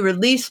 to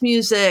release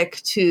music,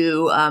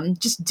 to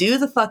just do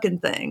the fucking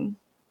thing.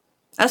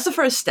 That's the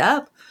first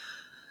step.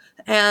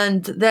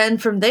 And then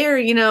from there,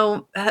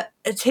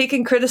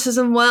 taking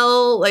criticism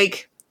well,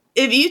 like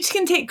if you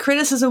can take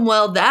criticism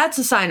well, that's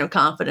a sign of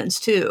confidence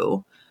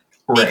too.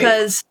 Right.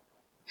 Because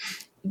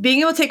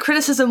being able to take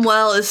criticism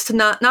well is to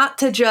not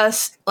to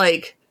just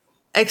like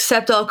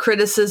accept all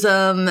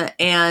criticism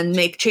and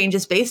make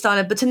changes based on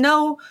it, but to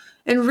know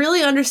and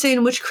really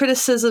understand which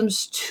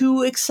criticisms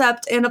to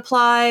accept and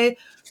apply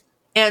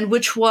and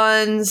which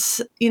ones,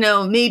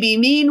 maybe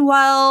mean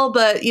well,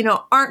 but,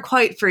 aren't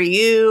quite for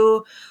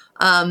you.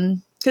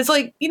 Cause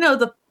like,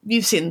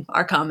 you've seen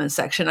our comment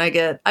section. I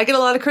get a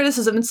lot of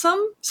criticism and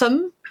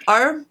some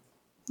are,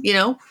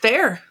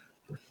 fair.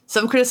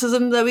 Some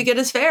criticism that we get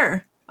is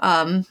fair.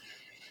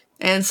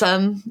 And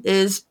some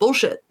is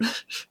bullshit.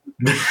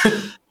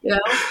 Yeah.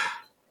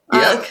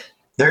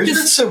 There's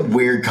been some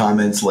weird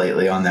comments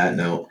lately on that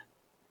note.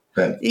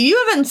 But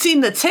you haven't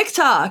seen the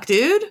TikTok,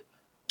 dude.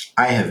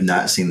 I have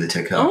not seen the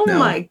TikTok. Oh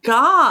my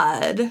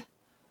God.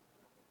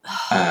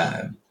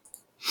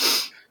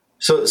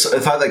 So a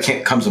thought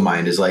that comes to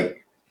mind is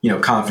like,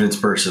 confidence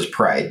versus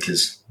pride.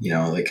 Because,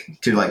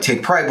 to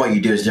take pride in what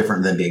you do is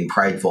different than being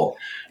prideful.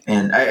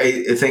 And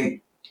I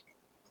think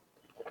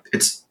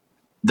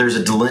there's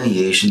a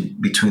delineation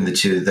between the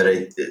two that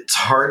it's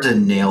hard to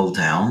nail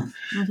down.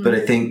 Mm-hmm. But I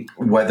think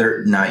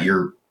whether or not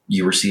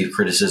you receive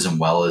criticism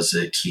well is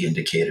a key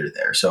indicator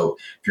there. So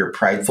if you're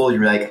prideful,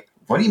 you're like,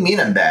 what do you mean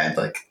I'm bad?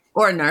 Like,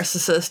 or a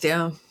narcissist,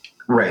 yeah.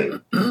 Right.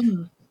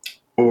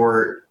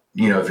 Or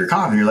if you're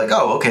confident, you're like,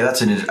 oh, okay,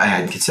 I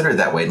hadn't considered it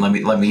that way.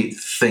 Let me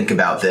think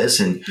about this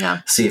and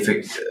Yeah. see if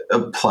it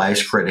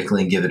applies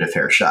critically and give it a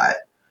fair shot.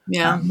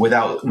 Yeah.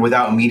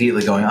 Without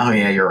immediately going, oh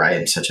yeah, you're right.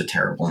 I'm such a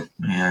terrible.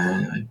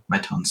 Yeah, my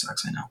tone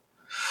sucks. I know.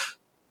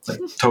 Like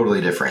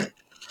totally different.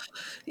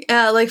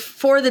 Yeah, like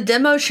for the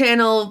demo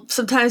channel,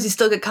 sometimes you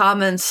still get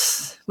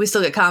comments. We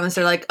still get comments.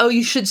 They're like, "Oh,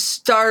 you should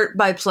start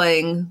by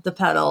playing the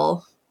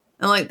pedal."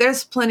 And like,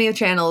 there's plenty of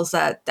channels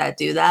that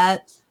do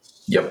that.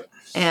 Yep.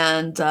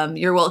 And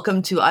you're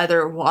welcome to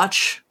either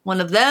watch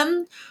one of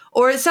them,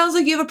 or it sounds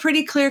like you have a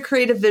pretty clear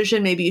creative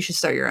vision. Maybe you should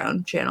start your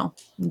own channel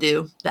and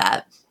do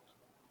that.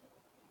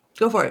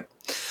 Go for it.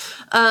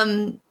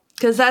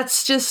 Because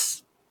that's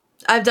just,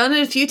 I've done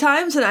it a few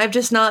times and I've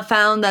just not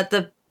found that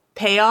the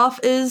payoff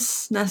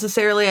is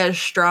necessarily as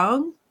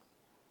strong.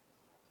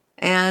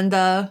 And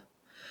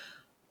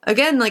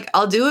again, like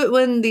I'll do it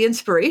when the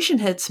inspiration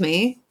hits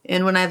me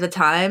and when I have the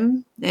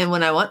time and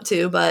when I want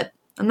to, but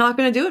I'm not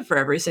going to do it for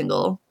every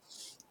single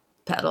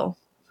pedal.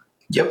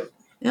 Yep.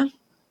 Yeah.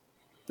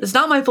 It's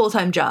not my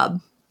full-time job.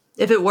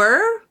 If it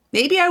were,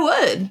 maybe I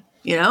would,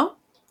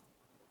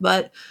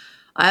 but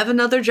I have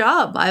another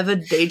job. I have a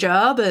day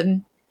job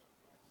and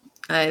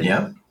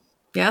yeah.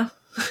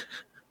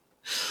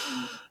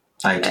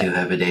 I too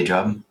have a day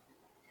job.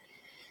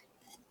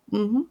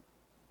 Mm-hmm.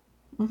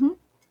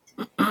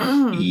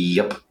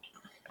 Yep.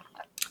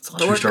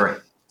 True story.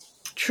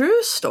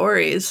 True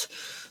stories.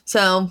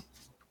 So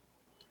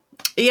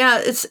yeah,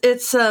 it's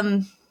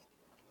so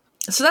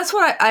that's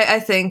what I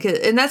think.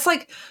 And that's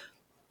like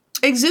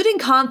exuding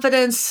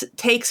confidence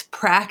takes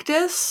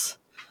practice.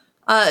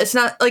 It's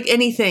not like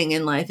anything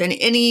in life and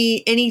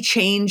any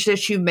change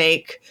that you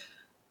make.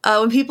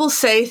 When people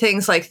say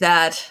things like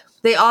that,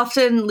 they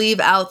often leave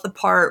out the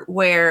part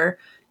where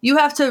you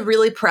have to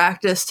really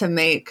practice to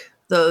make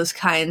those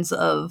kinds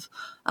of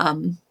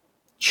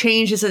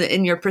changes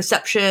in your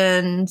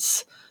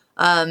perceptions,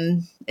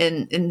 in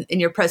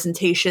your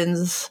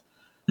presentations.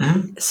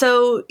 Mm-hmm.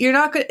 So you're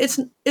not going. It's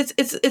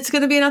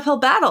going to be an uphill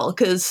battle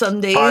because some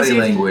days body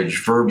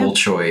language, verbal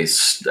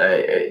choice.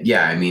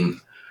 I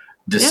mean,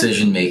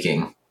 decision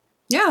making.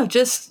 Yeah,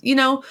 just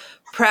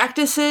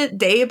practice it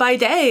day by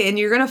day, and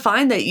you're going to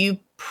find that you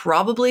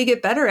probably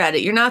get better at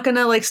it. You're not going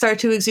to like start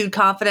to exude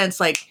confidence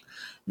like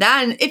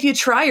that. And if you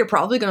try, you're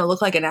probably going to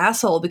look like an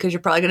asshole because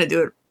you're probably going to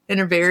do it in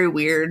a very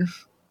weird,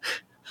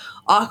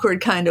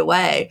 awkward kind of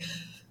way.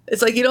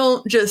 It's like you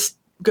don't just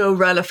go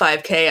run a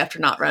 5K after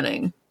not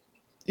running.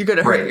 You're going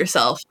to hurt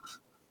yourself.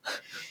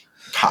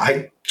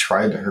 I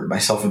tried to hurt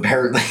myself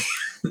apparently.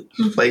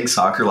 Playing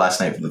soccer last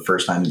night for the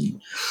first time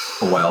in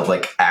a while,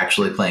 like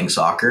actually playing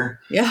soccer.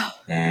 Yeah.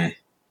 And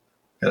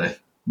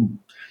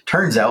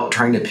turns out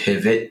trying to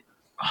pivot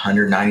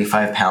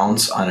 195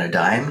 pounds on a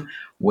dime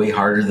way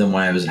harder than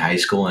when I was in high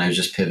school and I was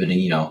just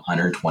pivoting,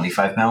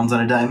 125 pounds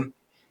on a dime.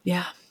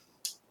 Yeah.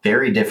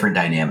 Very different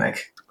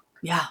dynamic.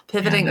 Yeah.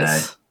 Pivoting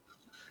is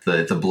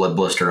the blood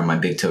blister on my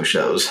big toe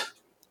shows.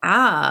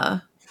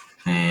 Ah.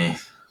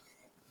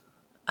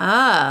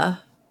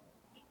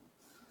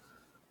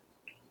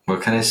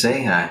 What can I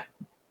say?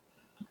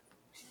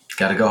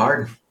 Gotta go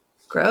hard.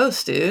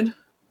 Gross, dude.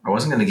 I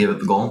wasn't going to give it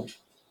the goal.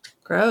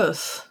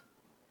 Gross.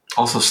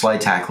 Also,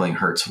 slide tackling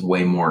hurts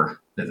way more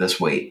at this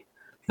weight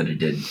than it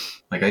did.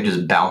 Like, I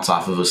just bounce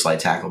off of a slide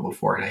tackle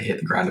before and I hit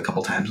the ground a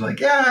couple times. Like,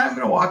 yeah, I'm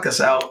going to walk this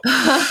out.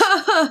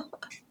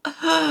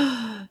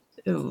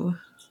 Ooh.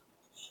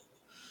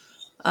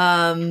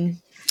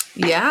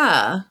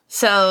 Yeah.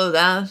 So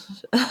that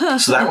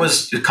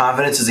was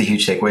confidence is a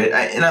huge takeaway.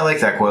 And I like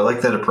that quote. I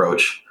like that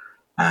approach.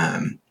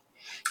 I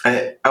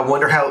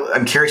wonder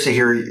I'm curious to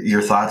hear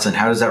your thoughts on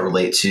how does that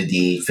relate to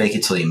the fake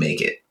it till you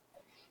make it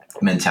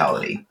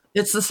mentality.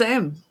 It's the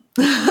same.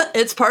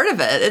 It's part of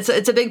it.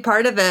 It's a big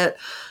part of it.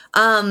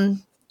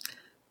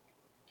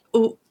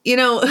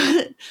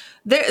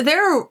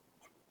 There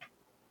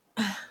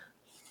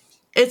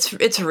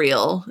it's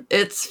real.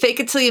 It's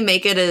fake it till you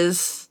make it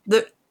is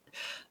the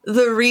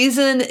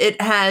reason it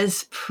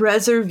has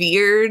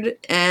persevered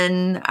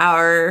in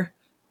our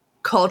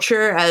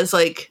culture as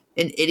like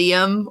an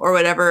idiom or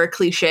whatever, a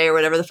cliche or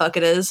whatever the fuck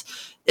it is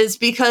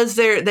because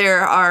there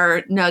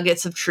are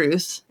nuggets of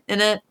truth in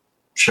it.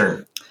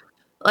 Sure.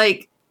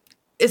 Like,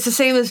 it's the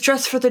same as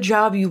dress for the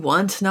job you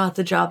want, not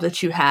the job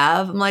that you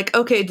have. I'm like,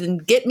 okay, then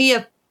get me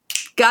a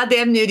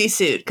goddamn nudie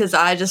suit because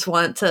I just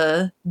want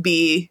to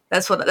be.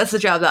 That's the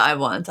job that I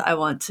want. I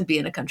want to be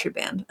in a country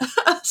band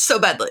so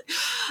badly.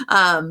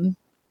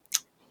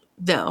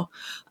 No,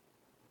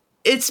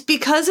 it's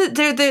because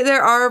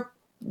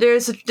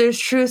there's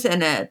truth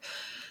in it,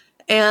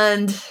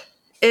 and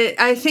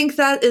I think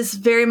that is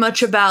very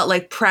much about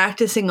like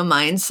practicing a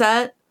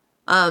mindset.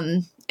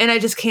 And I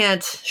just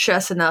can't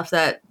stress enough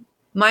that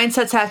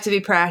mindsets have to be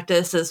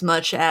practiced as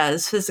much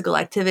as physical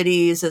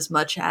activities, as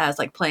much as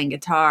like playing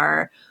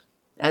guitar,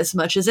 as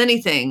much as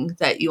anything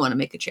that you want to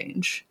make a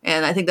change.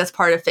 And I think that's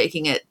part of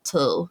faking it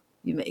till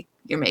you're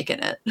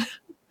making it.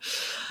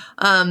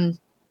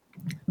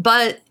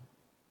 But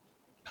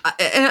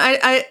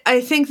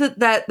I think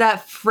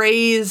that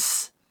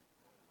phrase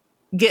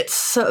gets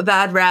so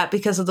bad rap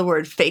because of the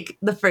word fake,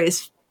 the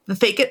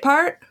fake it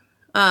part.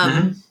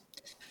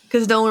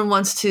 Because no one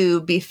wants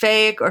to be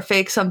fake or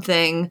fake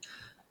something.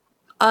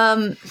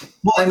 Well,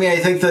 I mean, I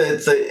think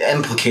the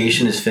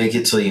implication is fake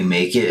it till you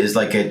make it is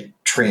like a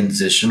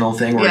transitional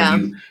thing where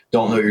you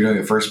don't know what you're doing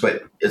at first,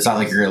 but it's not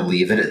like you're going to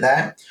leave it at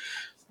that.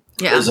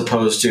 Yeah. As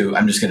opposed to,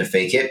 I'm just going to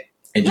fake it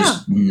and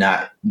just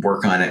not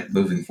work on it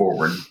moving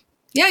forward.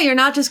 Yeah, you're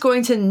not just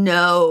going to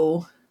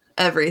know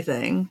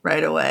everything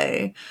right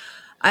away.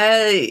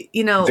 Very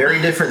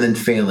different than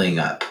failing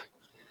up.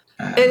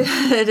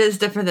 It is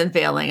different than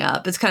failing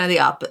up. It's kind of the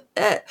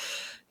opposite.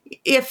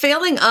 Yeah,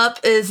 failing up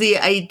is the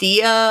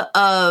idea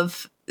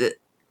of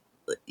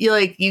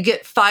you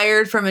get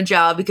fired from a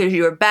job because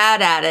you were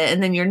bad at it,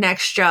 and then your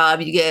next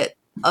job you get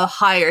a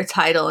higher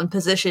title and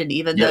position,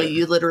 even though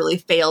you literally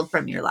failed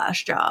from your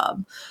last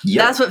job.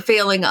 Yep. That's what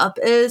failing up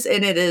is,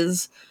 and it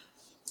is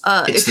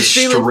it's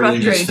extremely the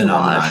strangest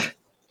phenomenon.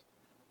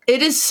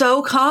 It is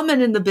so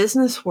common in the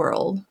business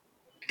world.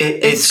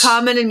 It's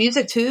common in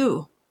music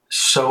too.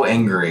 So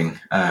angering.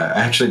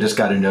 I actually just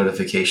got a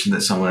notification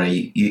that someone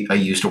I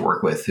used to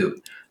work with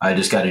who I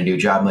just got a new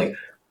job. I'm like,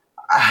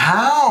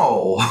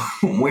 how?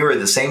 We were at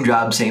the same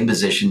job, same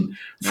position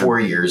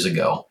 4 years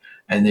ago,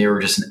 and they were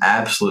just an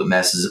absolute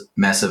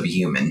mess of a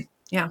human.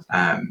 Yeah.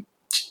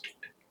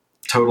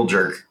 Total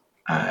jerk.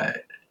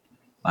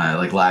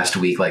 Like last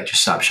week, like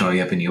just stopped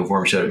showing up in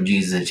uniform, showed up in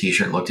jeans and a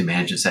t-shirt, looked at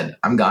management and said,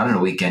 I'm gone in a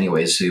week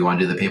anyways, so you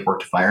want to do the paperwork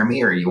to fire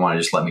me or you want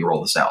to just let me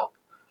roll this out?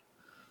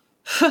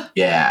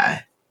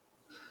 Yeah.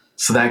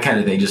 So that kind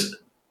of thing, just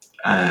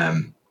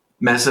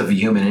mess of a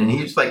human. And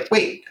he's like,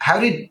 wait, how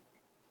did...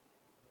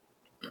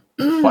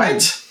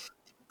 What?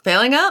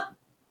 Failing up?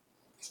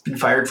 Been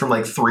fired from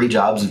like 3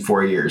 jobs in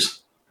 4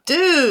 years.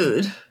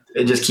 Dude.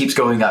 It just keeps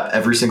going up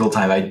every single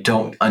time. I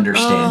don't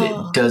understand it.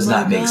 It does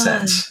not make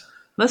sense.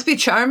 Must be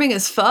charming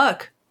as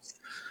fuck.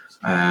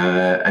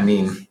 I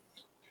mean,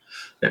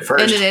 at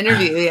first. In an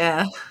interview,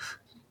 yeah.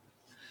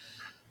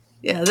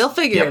 Yeah, they'll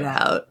figure it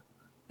out.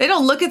 They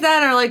don't look at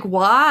that and are like,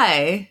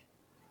 why?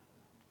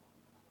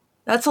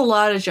 That's a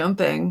lot of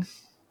jumping.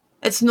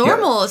 It's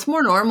normal. Yep. It's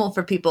more normal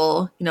for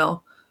people,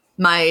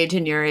 my age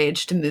and your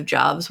age to move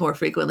jobs more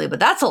frequently, but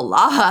that's a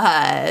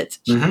lot.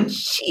 Mm-hmm.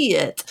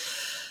 Shit.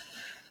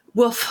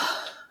 Woof.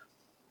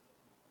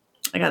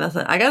 I got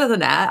nothing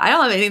to add. I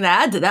don't have anything to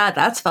add to that.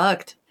 That's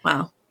fucked.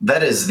 Wow.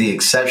 That is the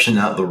exception,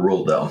 not the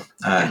rule, though.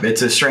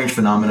 It's a strange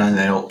phenomenon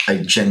that I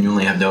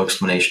genuinely have no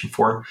explanation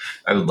for.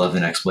 I would love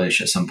an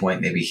explanation at some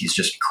point. Maybe he's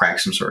just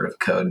cracked some sort of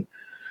code.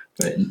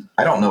 But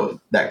I don't know what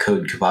that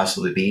code could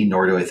possibly be,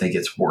 nor do I think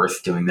it's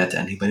worth doing that to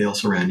anybody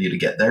else around you to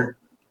get there.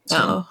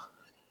 So.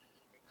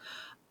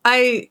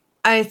 I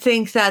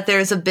think that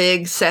there's a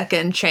big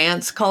second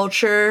chance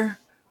culture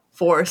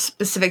for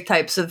specific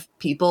types of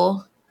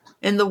people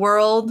in the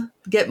world.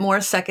 Get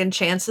more second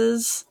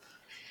chances.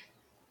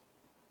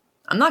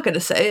 I'm not going to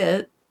say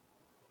it.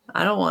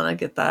 I don't want to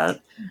get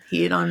that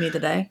heat on me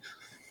today.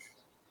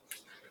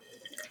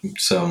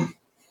 So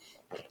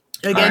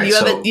again,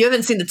 right, you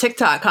haven't seen the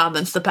TikTok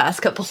comments the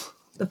past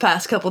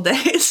couple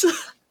days.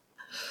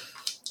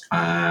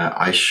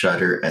 I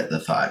shudder at the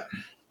thought.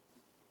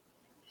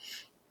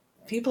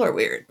 People are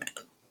weird,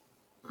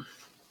 man.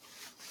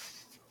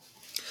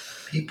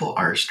 People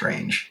are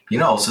strange. You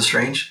know, also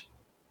strange.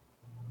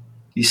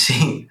 You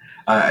see,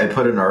 I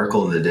put an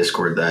article in the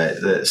Discord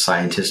that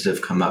scientists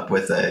have come up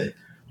with a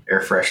air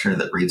freshener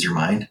that reads your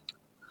mind.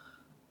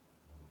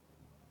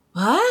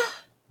 What?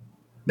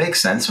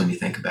 Makes sense when you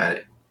think about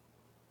it.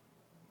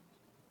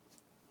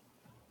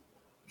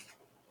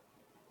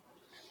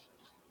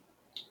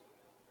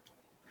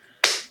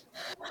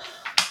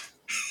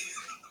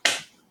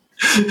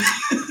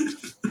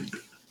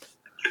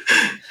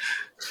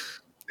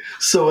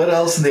 So what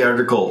else in the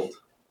article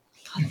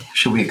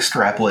should we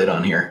extrapolate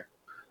on here?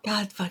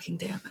 God fucking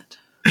damn it.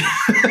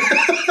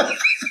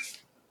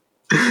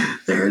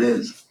 There it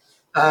is.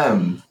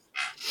 I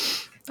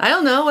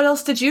don't know. What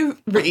else did you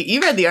read? You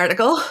read the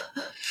article.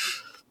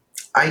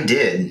 I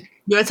did.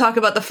 You want to talk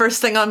about the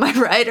first thing on my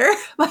writer?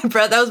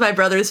 That was my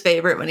brother's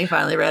favorite when he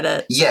finally read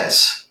it.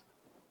 Yes.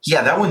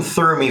 Yeah, that one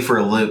threw me for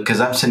a loop because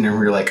I'm sitting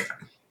here like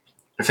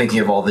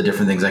thinking of all the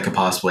different things I could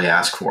possibly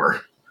ask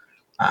for.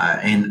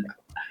 And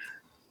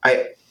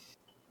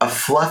a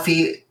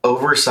fluffy,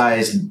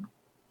 oversized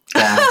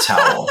bath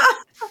towel.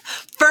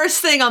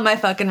 First thing on my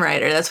fucking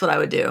writer. That's what I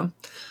would do.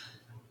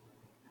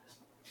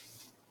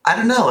 I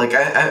don't know. Like,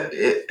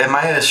 am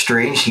I a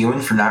strange human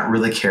for not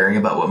really caring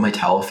about what my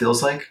towel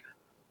feels like?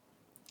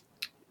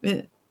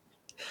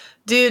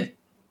 Dude,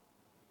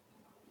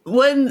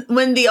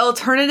 when the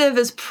alternative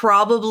is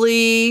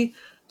probably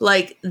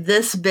like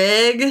this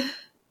big,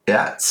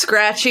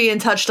 scratchy,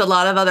 and touched a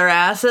lot of other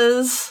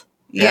asses,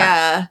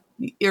 yeah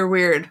you're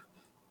weird.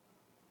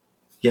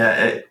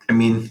 Yeah, I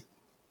mean,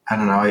 I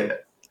don't know.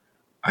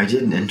 I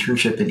did an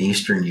internship in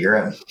Eastern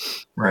Europe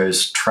where I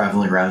was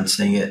traveling around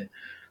staying at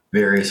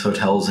various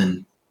hotels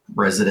and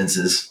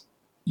residences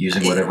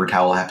using whatever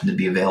towel happened to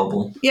be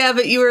available. Yeah,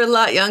 but you were a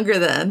lot younger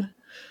then.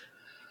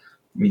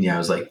 I mean, yeah, I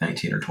was like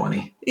 19 or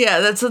 20.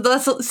 Yeah, that's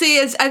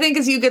see. I think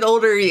as you get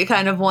older, you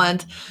kind of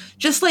want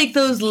just like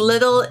those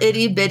little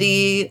itty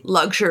bitty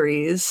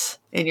luxuries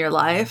in your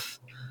life,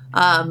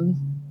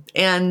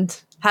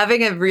 and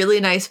having a really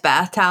nice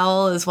bath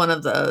towel is one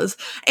of those.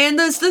 And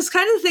those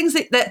kind of things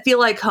that feel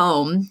like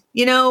home.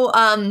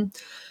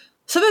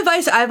 Some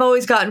advice I've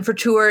always gotten for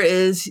tour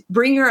is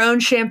bring your own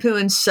shampoo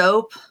and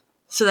soap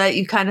so that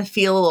you kind of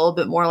feel a little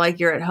bit more like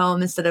you're at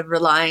home instead of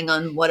relying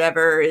on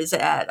whatever is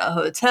at a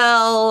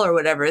hotel or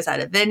whatever is at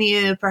a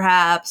venue,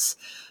 perhaps,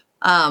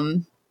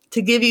 to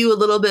give you a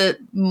little bit,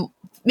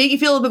 make you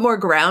feel a little bit more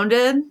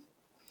grounded.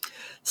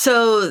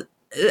 So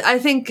I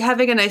think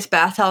having a nice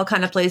bath towel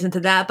kind of plays into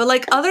that. But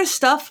like other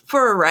stuff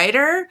for a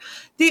writer,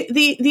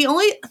 the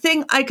only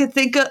thing I could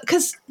think of,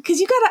 because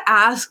you got to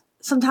ask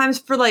sometimes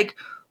for like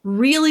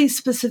really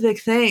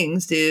specific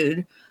things,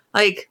 dude.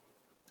 Like,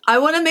 I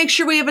want to make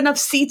sure we have enough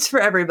seats for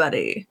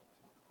everybody.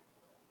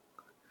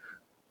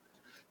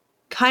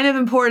 Kind of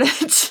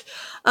important.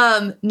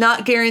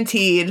 Not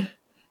guaranteed.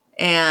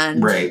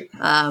 And Right.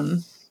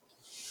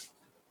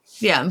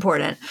 Yeah,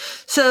 important.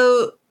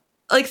 So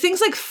like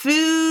things like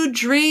food,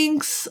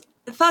 drinks,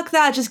 fuck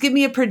that. Just give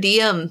me a per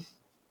diem.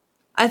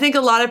 I think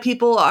a lot of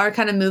people are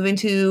kind of moving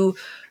to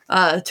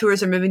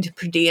tours are moving to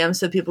per diem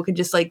so people can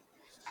just like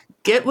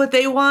get what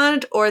they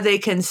want, or they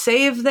can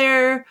save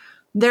their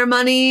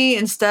money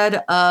instead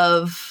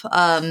of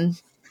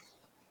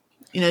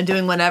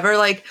doing whatever.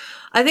 Like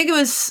I think it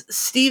was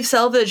Steve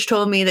Selvage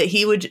told me that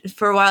he would,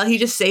 for a while, he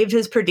just saved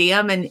his per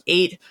diem and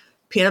ate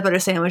peanut butter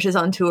sandwiches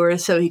on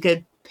tours so he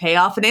could pay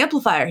off an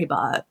amplifier he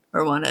bought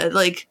or wanted.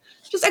 Like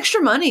just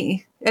extra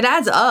money. It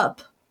adds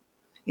up,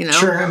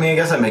 Sure. I mean, I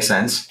guess that makes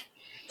sense.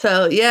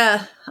 So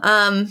yeah.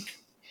 I'm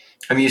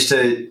used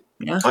to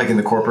like in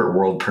the corporate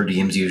world, per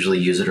diems usually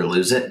use it or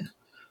lose it.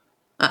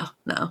 Oh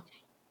no.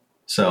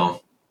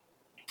 So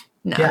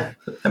no. Yeah,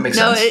 that makes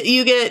sense. No,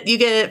 you get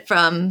it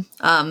from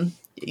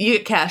you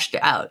get cashed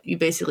out. You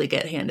basically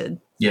get handed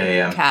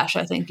cash,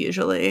 I think,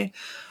 usually,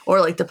 or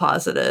like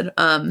deposited.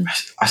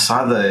 I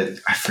saw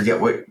I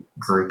forget what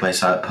group I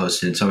saw it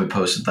posted. Somebody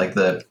posted like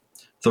the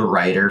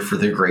writer for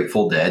the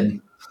Grateful Dead.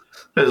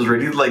 It was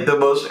really like the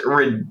most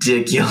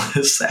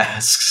ridiculous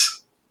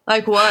asks.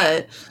 Like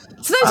what?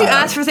 Sometimes you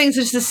ask for things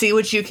just to see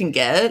what you can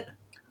get.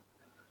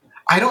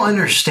 I don't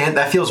understand.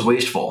 That feels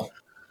wasteful.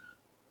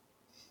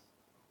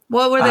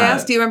 What were they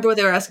asked? Do you remember what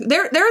they were asking?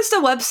 There was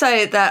a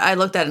website that I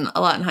looked at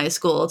a lot in high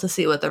school to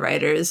see what the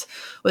writers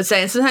would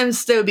say. And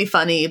sometimes they would be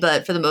funny,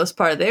 but for the most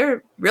part,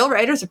 real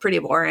writers are pretty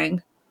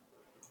boring.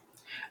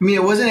 I mean,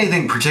 it wasn't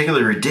anything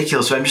particularly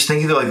ridiculous. So I'm just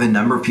thinking of like the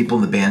number of people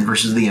in the band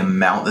versus the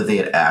amount that they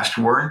had asked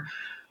for.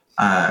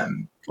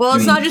 Well,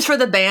 it's not just for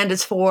the band.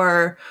 It's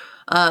for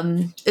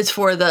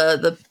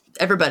the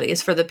everybody.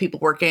 It's for the people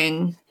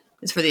working.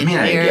 It's for the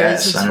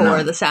engineers. It's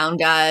for the sound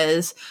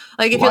guys.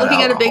 Like if you're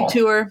looking at a big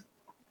tour.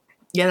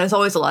 Yeah, there's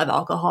always a lot of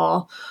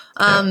alcohol.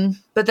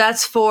 But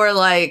that's for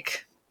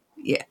like,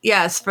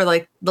 it's for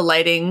like the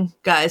lighting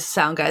guys,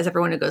 sound guys,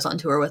 everyone who goes on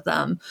tour with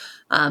them.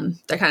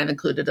 They're kind of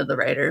included of the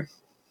writer.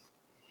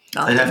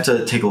 I'd have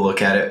to take a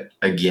look at it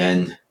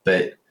again,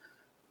 but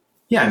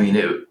yeah, I mean,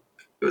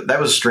 that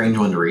was a strange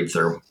one to read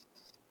through.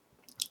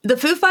 The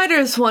Foo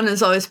Fighters one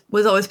was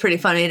always pretty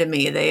funny to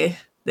me. They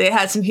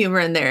had some humor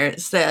in there.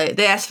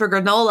 They asked for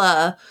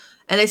granola,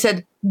 and they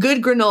said,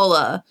 "Good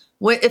granola.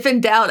 If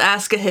in doubt,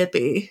 ask a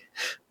hippie."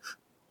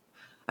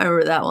 I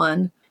remember that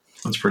one.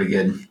 That's pretty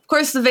good. Of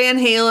course, the Van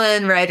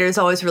Halen writer is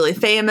always really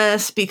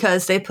famous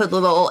because they put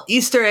little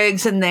Easter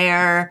eggs in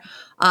there,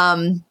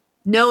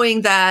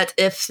 knowing that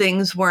if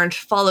things weren't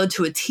followed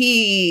to a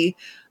T,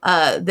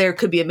 there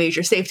could be a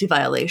major safety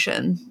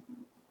violation.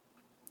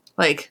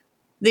 Like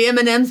the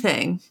M&M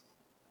thing.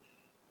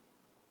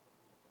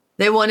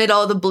 They wanted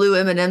all the blue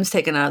M&Ms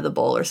taken out of the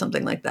bowl or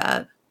something like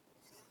that.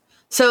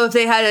 So if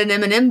they had an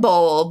M&M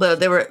bowl, but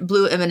there were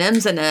blue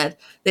M&Ms in it,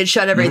 they'd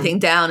shut everything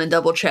down and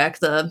double check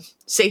the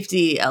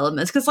safety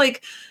elements. Because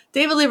like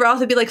David Lee Roth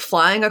would be like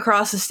flying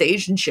across the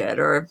stage and shit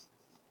or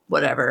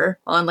whatever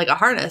on like a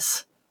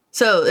harness.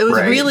 So it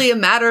was really a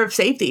matter of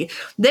safety.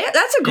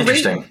 That's a great,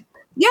 interesting.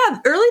 Yeah,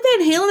 early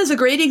Van Halen is a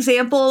great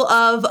example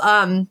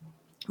of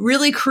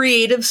really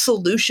creative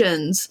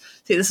solutions.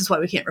 See, this is why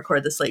we can't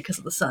record this late because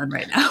of the sun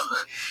right now.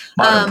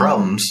 Modern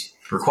problems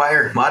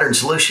require modern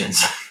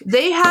solutions.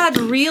 They had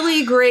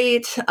really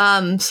great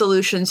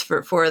solutions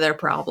for their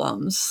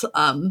problems.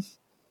 Okay,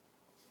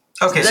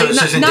 so it's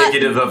just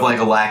indicative of like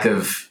a lack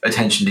of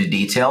attention to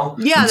detail.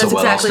 Yeah, that's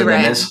exactly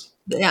right.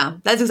 Yeah,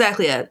 that's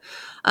exactly it.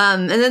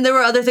 And then there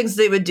were other things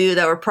they would do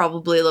that were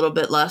probably a little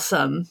bit less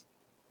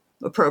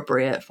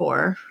appropriate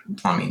for.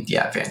 I mean,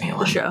 yeah, Van Halen.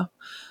 The show.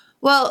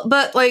 Well,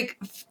 but like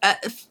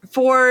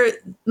for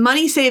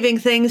money saving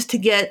things to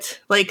get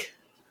like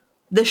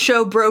the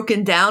show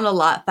broken down a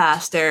lot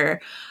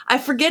faster. I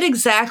forget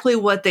exactly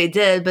what they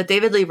did, but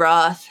David Lee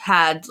Roth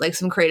had like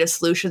some creative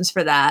solutions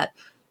for that.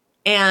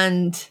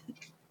 And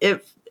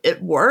it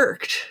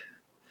worked.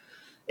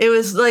 It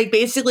was like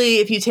basically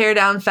if you tear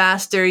down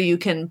faster, you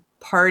can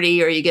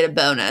party or you get a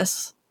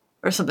bonus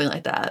or something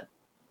like that.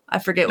 I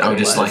forget what Oh, it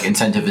just was. like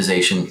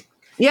incentivization.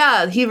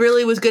 Yeah, he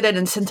really was good at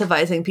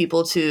incentivizing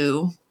people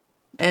to,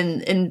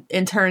 and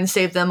in turn,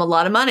 save them a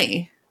lot of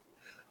money.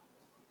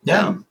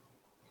 Yeah. So,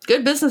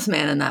 good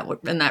businessman in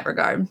that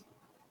regard.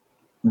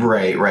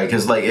 Right.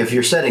 Because like if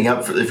you're setting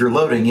up if you're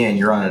loading in,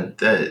 you're on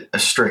a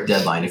strict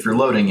deadline. If you're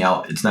loading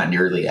out, it's not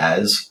nearly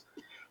as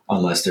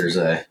unless there's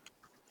that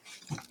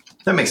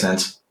makes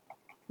sense.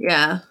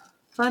 Yeah,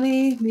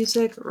 funny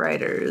music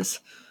writers.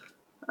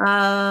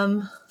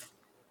 Van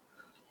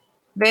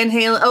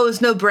Halen. Oh, it's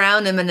no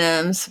brown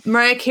M&Ms.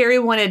 Mariah Carey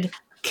wanted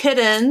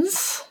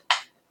kittens.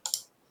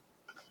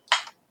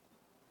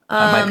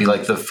 That might be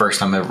like the first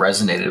time I've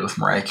resonated with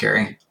Mariah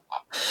Carey.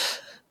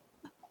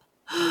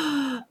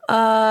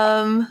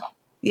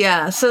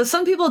 Yeah, so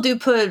some people do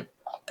put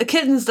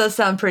kittens does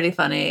sound pretty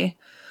funny.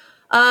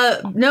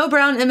 No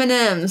brown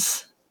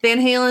M&Ms. Van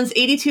Halen's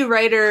 82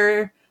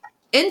 writer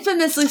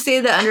infamously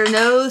stated that under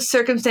no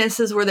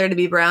circumstances were there to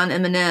be brown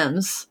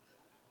M&Ms.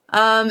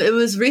 It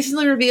was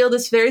recently revealed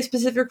this very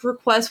specific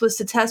request was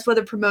to test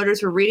whether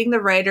promoters were reading the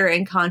writer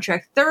and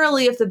contract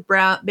thoroughly if the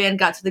band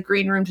got to the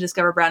green room to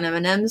discover brown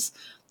M&Ms.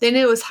 They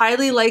knew it was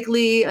highly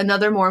likely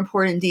another more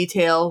important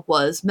detail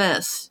was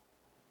missed.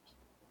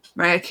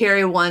 Mariah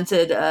Carey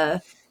wanted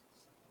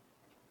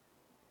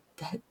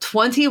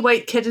 20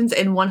 white kittens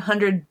and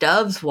 100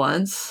 doves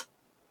once.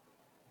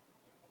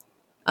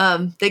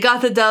 They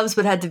got the doves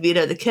but had to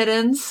veto the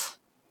kittens.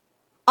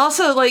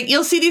 Also, like,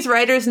 you'll see these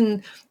writers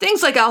and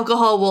things like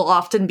alcohol will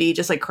often be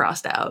just like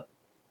crossed out.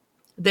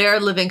 They're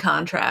living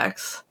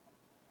contracts.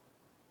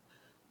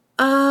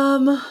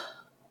 Mustard.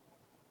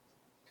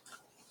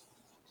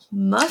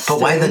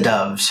 But why the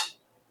doves?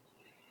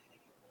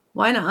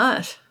 Why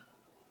not?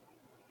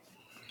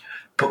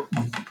 But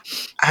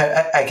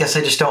I guess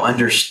I just don't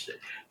understand.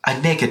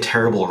 I'd make a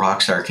terrible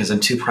rock star because I'm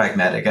too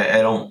pragmatic.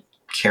 I don't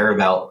care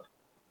about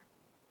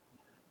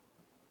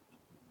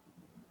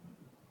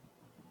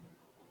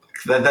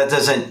that. That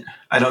doesn't.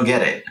 I don't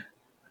get it.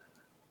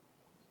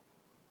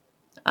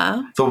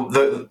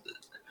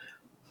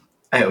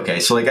 Okay,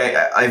 so like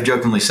I've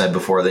jokingly said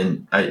before,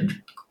 then I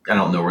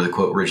don't know where the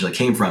quote originally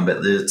came from,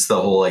 but it's the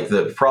whole like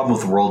the problem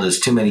with the world is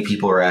too many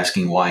people are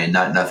asking why and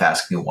not enough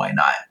asking why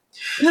not.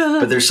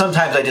 But there's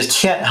sometimes I just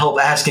can't help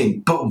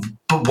asking, but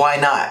why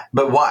not?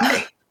 But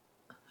why?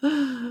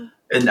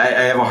 And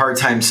I have a hard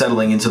time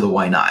settling into the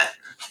why not.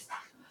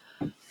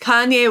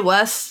 Kanye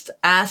West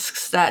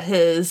asks that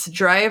his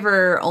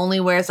driver only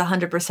wears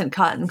 100%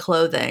 cotton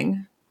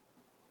clothing.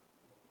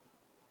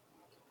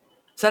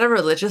 Is that a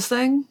religious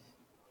thing?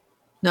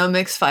 No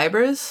mixed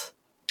fibers?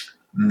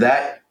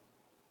 That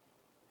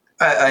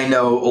I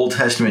know Old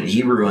Testament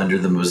Hebrew under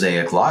the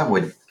Mosaic Law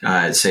would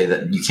say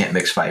that you can't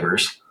mix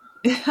fibers.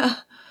 Yeah.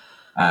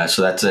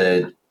 So that's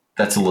a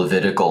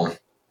Levitical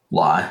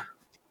law.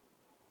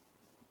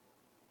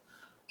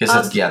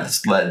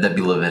 That'd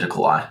be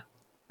Levitical law.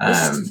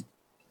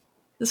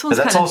 This one's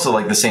but that's also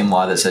like the same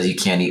law that says you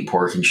can't eat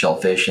pork and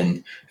shellfish,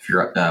 and if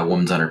your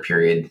woman's on her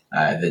period,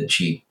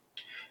 that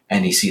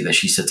any seat that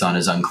she sits on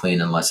is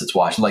unclean unless it's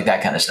washed, like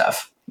that kind of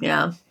stuff.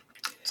 Yeah.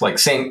 It's like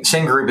same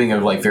grouping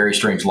of like very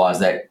strange laws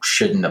that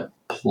shouldn't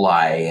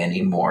apply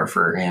anymore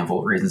for a handful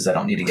of reasons I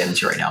don't need to get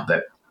into right now.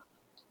 But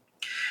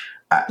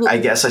I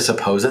guess I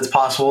suppose it's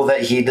possible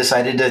that he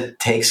decided to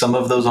take some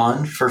of those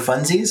on for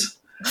funsies.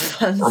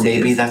 Or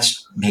maybe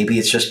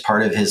it's just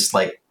part of his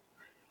like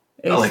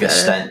a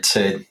stunt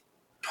to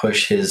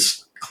push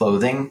his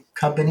clothing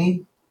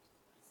company.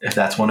 If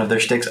that's one of their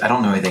sticks, I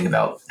don't know anything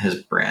about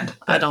his brand.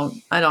 I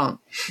don't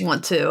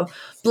want to.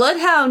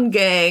 Bloodhound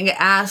Gang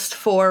asked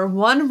for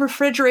one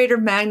refrigerator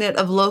magnet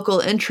of local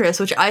interest,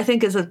 which I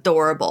think is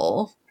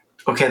adorable.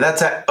 Okay,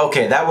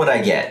 that one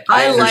I get.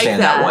 I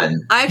understand like that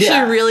one. I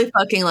actually really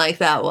fucking like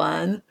that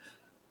one.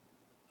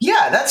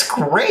 Yeah, that's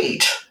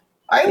great.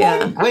 Wait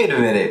a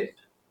minute.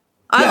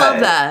 I love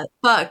that.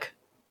 Fuck.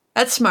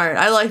 That's smart.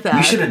 I like that.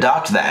 We should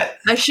adopt that.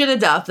 I should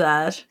adopt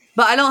that.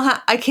 But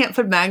I can't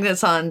put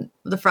magnets on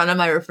the front of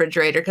my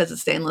refrigerator because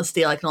it's stainless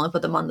steel. I can only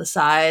put them on the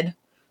side.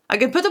 I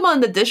can put them on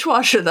the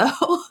dishwasher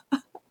though.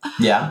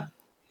 Yeah.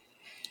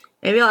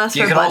 Maybe I'll ask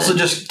for a button. You can also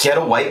just get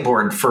a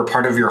whiteboard for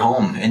part of your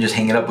home and just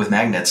hang it up with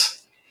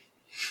magnets.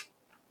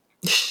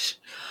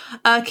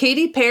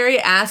 Katy Perry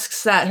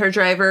asks that her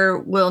driver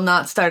will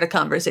not start a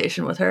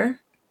conversation with her.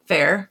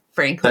 Fair,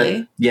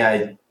 frankly.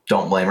 I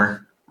don't blame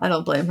her. I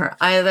don't blame her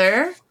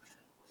either.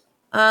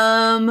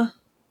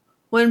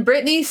 When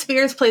Britney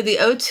Spears played the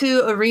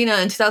O2 Arena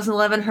in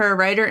 2011, her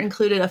writer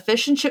included a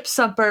fish and chip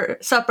supper,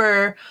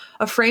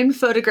 a framed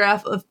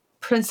photograph of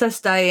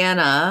Princess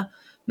Diana,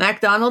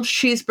 McDonald's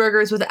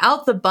cheeseburgers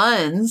without the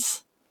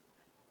buns,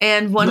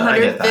 and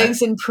 100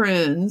 figs and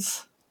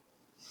prunes.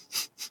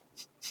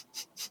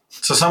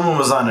 So someone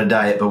was on a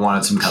diet but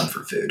wanted some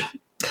comfort food.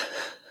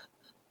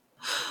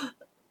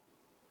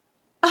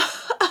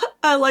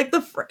 I like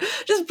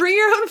just bring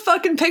your own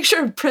fucking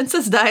picture of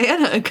Princess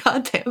Diana.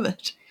 God damn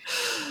it.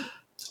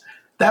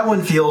 That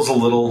one feels a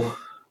little.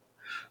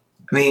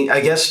 I mean,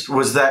 I guess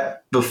was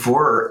that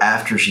before or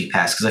after she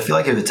passed? Because I feel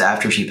like if it's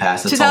after she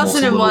passed, it's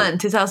 2001.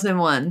 almost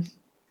 2001.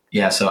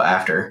 Yeah, so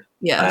after.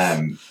 Yes.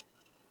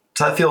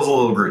 So that feels a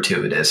little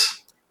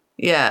gratuitous.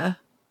 Yeah.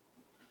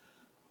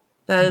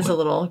 That is a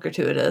little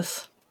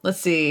gratuitous. Let's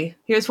see.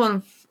 Here's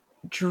one.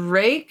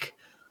 Drake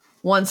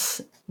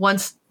wants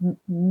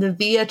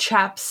Nivea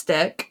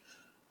chapstick.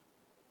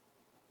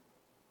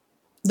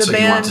 So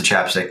he wants a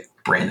chapstick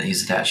brand that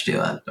he's attached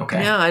to.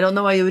 Okay. Yeah, I don't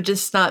know why you would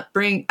just not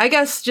bring. I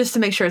guess just to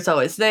make sure it's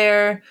always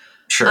there.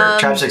 Sure.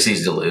 Chapstick's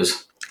easy to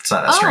lose. It's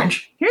not that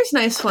strange. Here's a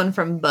nice one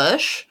from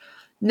Bush.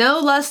 No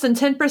less than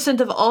 10%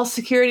 of all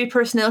security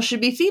personnel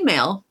should be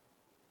female.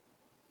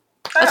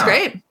 That's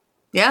great.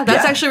 Yeah,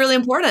 that's actually really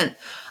important.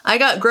 I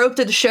got groped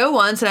at a show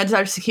once and I had to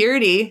talk to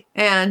security,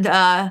 and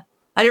I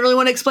didn't really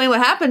want to explain what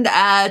happened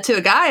to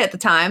a guy at the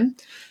time.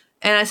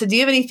 And I said, do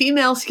you have any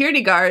female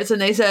security guards?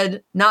 And they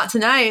said, not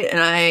tonight.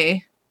 And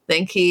I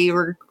think he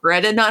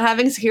regretted not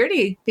having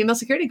a female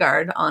security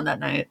guard on that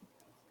night.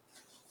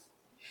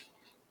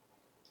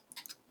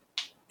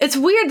 It's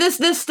weird.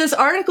 This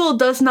article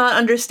does not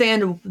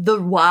understand the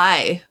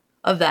why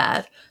of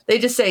that. They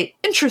just say,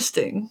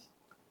 interesting.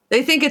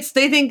 They think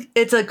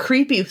it's a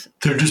creepy.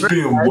 They're just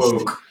being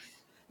woke.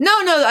 No,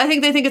 I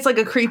think they think it's like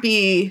a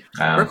creepy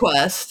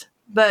request.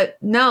 But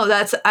no,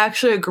 that's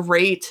actually a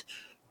great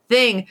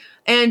thing.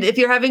 And if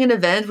you're having an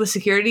event with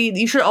security,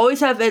 you should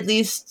always have at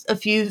least a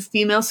few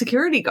female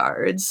security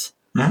guards.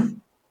 Mm-hmm.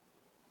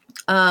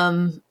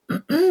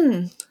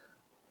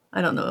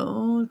 I don't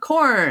know.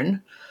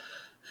 Corn.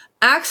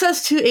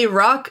 Access to a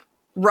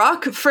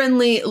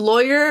rock-friendly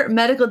lawyer,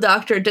 medical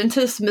doctor,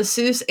 dentist,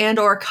 masseuse, and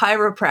or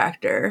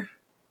chiropractor.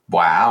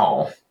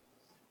 Wow.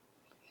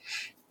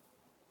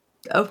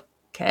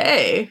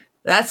 Okay.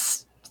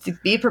 That's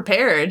be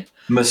prepared.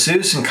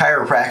 Masseuse and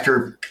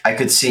chiropractor, I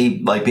could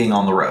see like being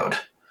on the road.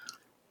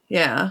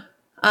 Yeah.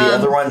 The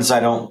other ones, I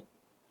don't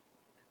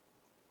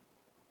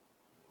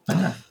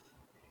know.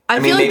 I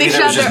mean, feel like maybe they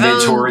there was should just have their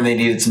mid-tour own... and they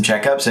needed some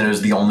checkups and it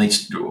was the only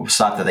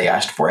stop that they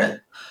asked for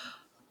it.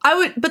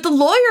 But the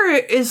lawyer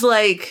is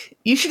like,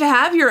 you should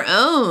have your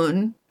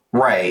own.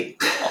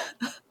 Right.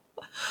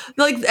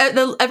 Like,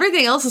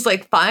 everything else is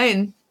like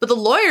fine, but the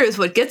lawyer is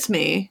what gets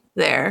me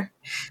there.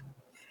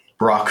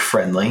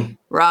 Rock-friendly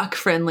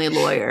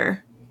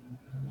lawyer.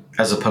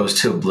 As opposed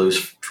to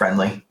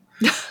blues-friendly.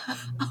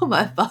 Oh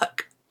my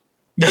fuck.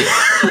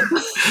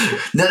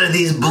 None of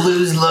these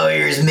blues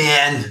lawyers,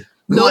 man.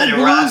 No what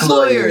blues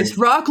lawyers.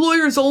 Rock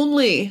lawyers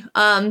only.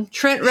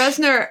 Trent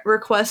Reznor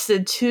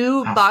requested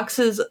 2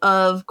 boxes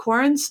of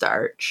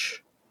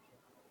cornstarch.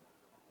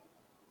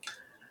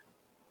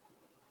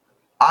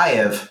 I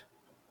have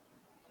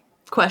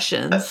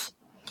questions.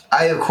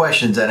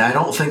 And I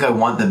don't think I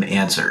want them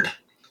answered.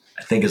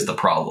 I think is the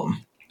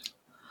problem.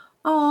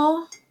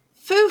 Oh,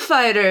 Foo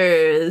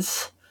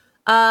Fighters.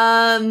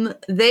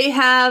 They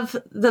have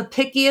the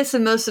pickiest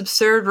and most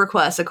absurd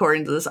requests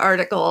according to this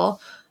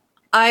article.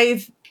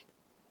 I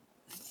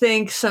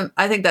think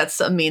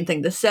that's a mean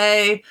thing to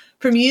say.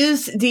 From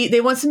they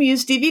want some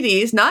used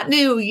DVDs, not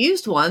new,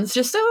 used ones.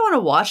 Just they want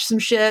to watch some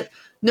shit.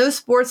 No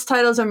sports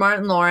titles or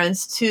Martin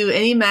Lawrence. To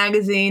any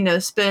magazine, no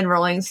Spin,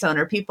 Rolling Stone,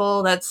 or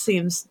People. That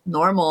seems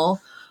normal.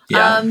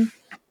 Yeah.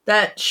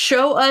 That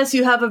show us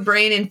you have a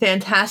brain and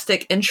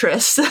fantastic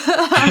interests. This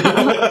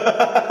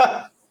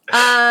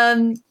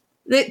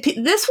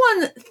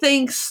one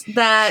thinks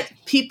that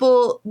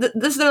people.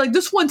 They're like,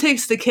 this one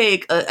takes the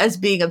cake as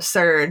being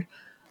absurd.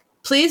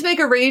 Please make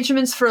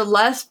arrangements for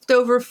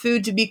leftover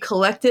food to be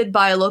collected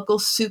by a local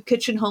soup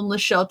kitchen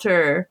homeless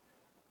shelter.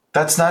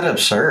 That's not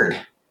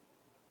absurd.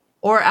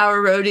 Or our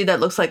roadie that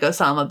looks like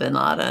Osama bin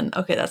Laden.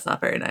 Okay, that's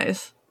not very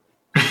nice.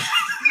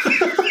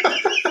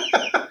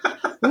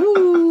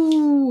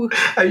 Ooh.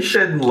 I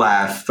shouldn't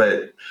laugh,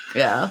 but...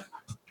 Yeah.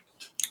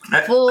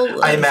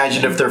 I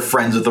imagine if they're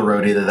friends with the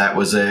roadie that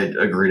was a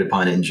agreed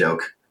upon in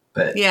joke.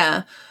 But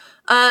yeah.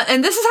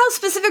 And this is how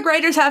specific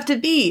writers have to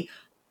be.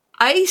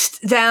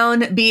 Iced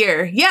down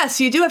beer.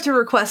 Yes, you do have to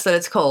request that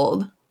it's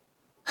cold.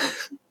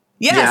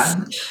 Yes,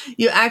 yeah.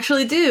 You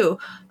actually do.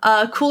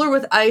 Cooler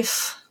with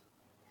ice.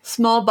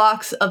 Small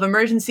box of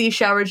emergency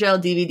shower gel,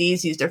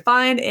 DVDs used or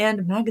find,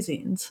 and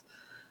magazines.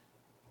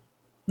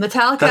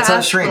 Metallica. That's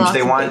not strange.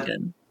 They want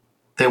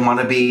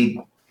to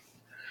be.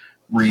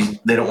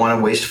 They don't want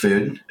to waste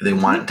food. They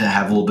want to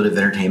have a little bit of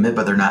entertainment,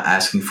 but they're not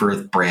asking for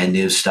brand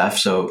new stuff.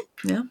 So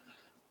yeah,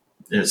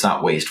 it's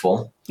not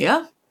wasteful.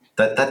 Yeah,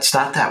 that's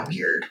not that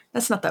weird.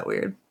 That's not that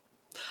weird.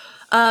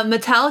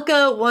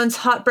 Metallica wants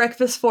hot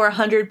breakfast for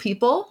 100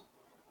 people.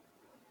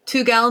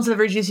 2 gallons of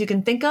every juice you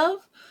can think of.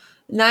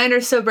 9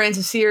 or so brands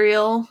of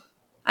cereal.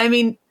 I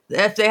mean,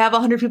 if they have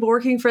 100 people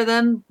working for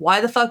them, why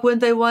the fuck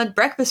wouldn't they want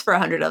breakfast for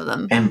 100 of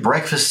them? And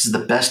breakfast is the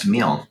best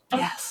meal.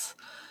 Yes.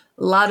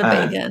 A lot of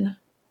bacon.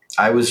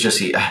 I was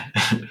just...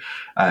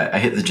 I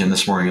hit the gym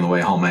this morning on the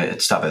way home. I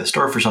stopped at the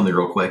store for something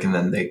real quick, and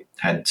then they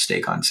had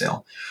steak on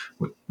sale,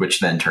 which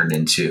then turned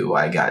into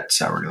I got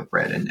sourdough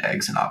bread and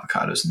eggs and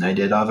avocados, and I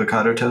did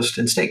avocado toast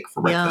and steak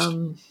for breakfast.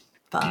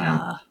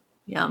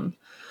 Yum.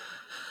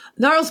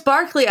 Gnarls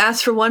Barkley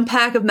asked for 1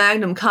 pack of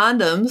Magnum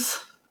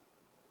condoms.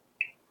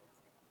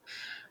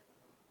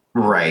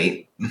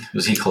 Right.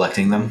 Was he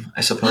collecting them,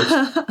 I suppose?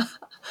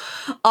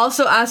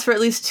 Also asked for at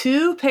least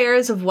 2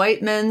 pairs of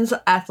white men's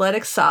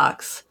athletic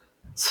socks,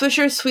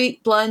 Swisher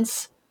Sweet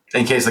Blunts,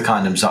 In case the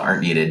condoms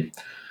aren't needed.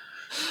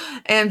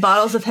 and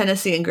bottles of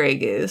Hennessy and Grey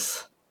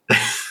Goose.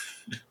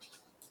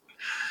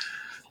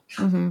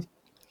 Mm-hmm.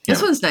 This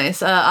Yep. one's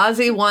nice.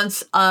 Ozzy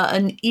wants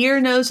an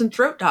ear, nose, and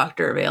throat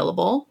doctor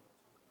available.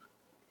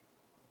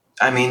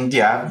 I mean,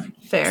 yeah.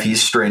 Fair. If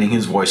he's straining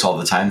his voice all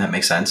the time, that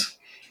makes sense.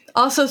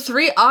 Also,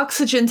 3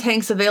 oxygen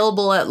tanks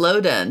available at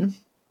Loden.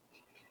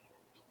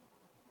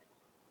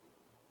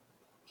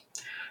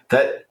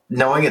 That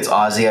knowing it's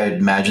Ozzy, I would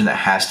imagine that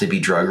has to be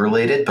drug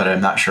related, but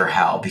I'm not sure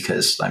how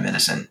because I'm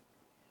innocent.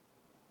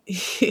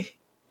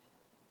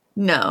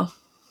 No.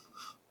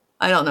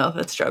 I don't know if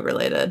it's drug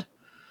related.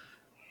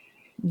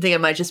 I think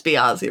it might just be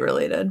Ozzy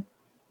related.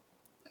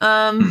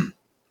 I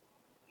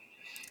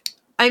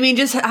mean,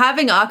 just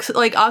having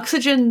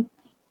oxygen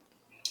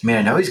I mean,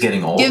 I know he's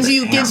getting old.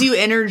 gives you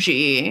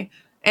energy,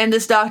 and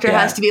this doctor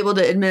has to be able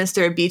to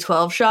administer a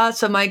B12 shot.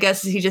 So my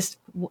guess is he just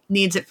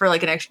needs it for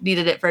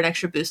needed it for an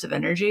extra boost of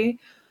energy.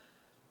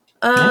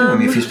 I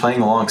mean, if he's playing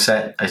a long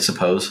set, I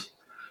suppose.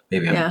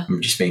 Maybe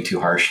I'm just being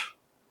too harsh.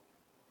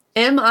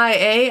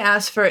 MIA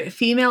asked for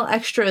female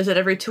extras at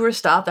every tour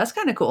stop. That's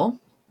kind of cool.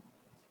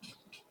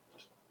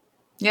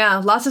 Yeah,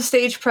 lots of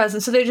stage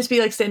presence. So they'd just be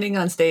like standing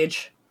on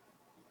stage.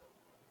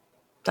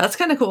 That's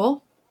kind of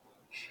cool.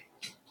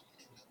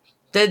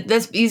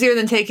 That's easier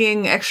than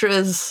taking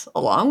extras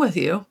along with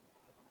you.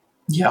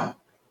 Yeah.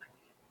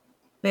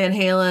 Van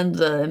Halen,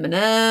 the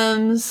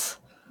M&Ms.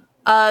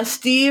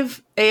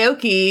 Steve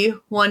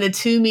Aoki wanted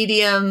 2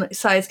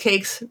 medium-sized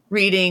cakes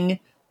reading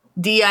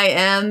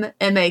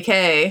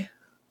DIMMAK.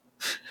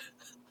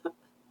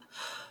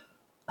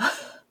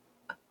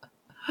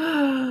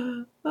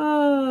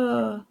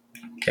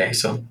 Okay,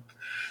 so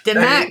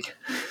Dimac.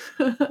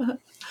 the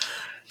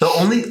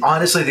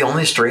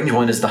only strange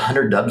one is the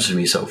 100 dubs to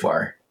me so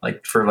far,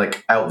 for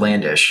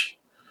outlandish.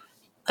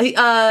 He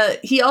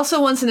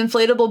also wants an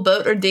inflatable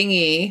boat or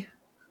dinghy.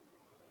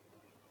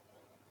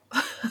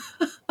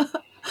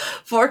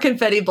 4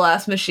 confetti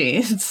blast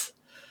machines.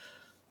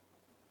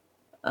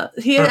 Now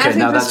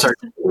that's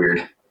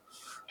weird.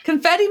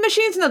 Confetti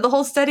machines? No, the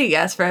whole steady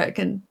asked for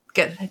can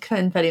get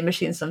confetti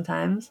machines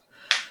sometimes.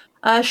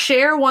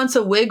 Cher wants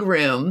a wig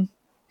room.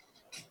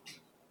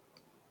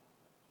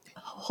 A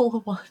whole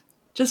one.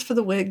 Just for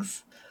the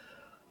wigs.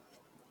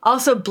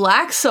 Also,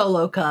 black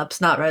Solo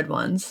cups, not red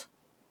ones.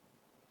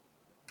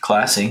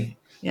 Classy.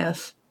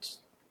 Yes.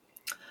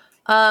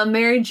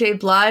 Mary J.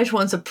 Blige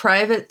wants a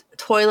private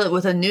toilet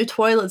with a new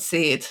toilet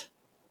seat.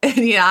 And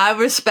yeah, I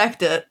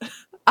respect it.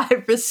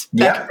 I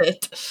respect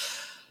it.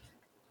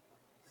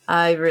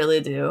 I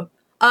really do.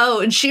 Oh,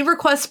 and she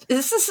requests,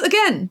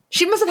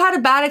 she must have had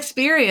a bad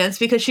experience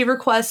because she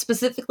requests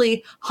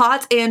specifically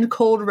hot and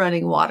cold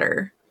running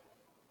water.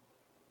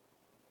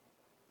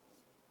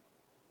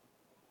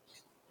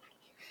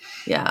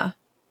 Yeah.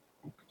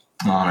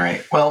 All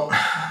right. Well,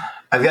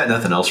 I've got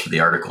nothing else for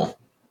the article.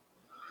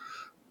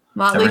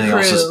 Motley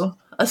Crue,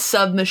 a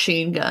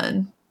submachine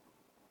gun.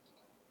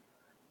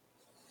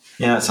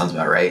 Yeah, that sounds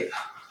about right.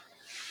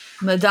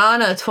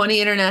 Madonna,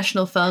 20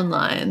 international phone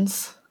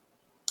lines.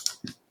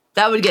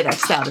 That would get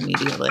X'd out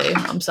immediately.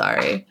 I'm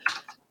sorry.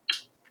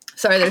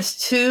 There's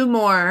 3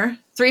 more.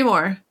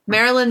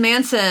 Marilyn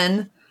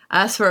Manson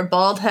asked for a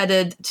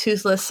bald-headed,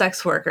 toothless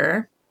sex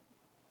worker.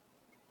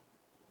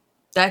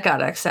 That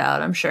got X'd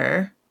out, I'm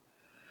sure.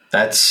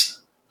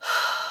 That's...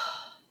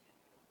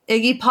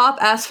 Iggy Pop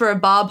asked for a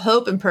Bob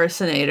Hope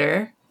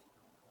impersonator.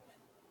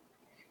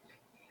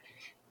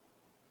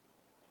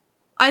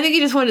 I think he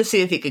just wanted to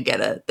see if he could get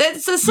it.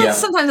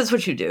 Sometimes that's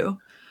what you do.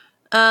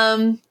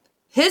 I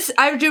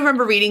do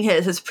remember reading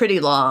his. It's pretty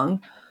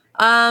long.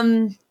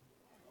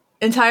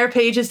 Entire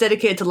pages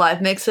dedicated to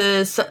live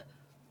mixes.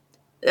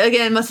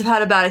 Again, must have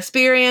had a bad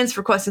experience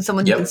requesting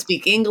someone who can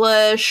speak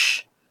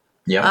English.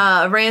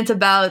 A rant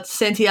about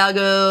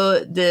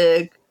Santiago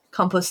de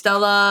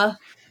Compostela.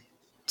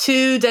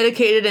 2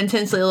 dedicated,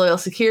 intensely loyal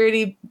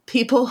security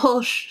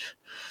people.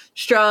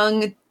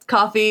 Strong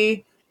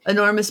coffee.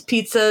 Enormous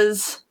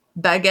pizzas.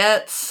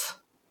 Baguettes.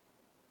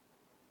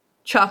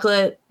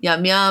 Chocolate.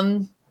 Yum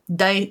yum.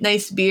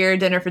 Nice beer.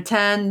 Dinner for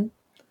 10.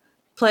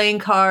 Playing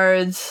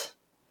cards.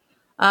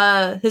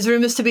 His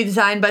room is to be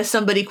designed by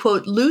somebody,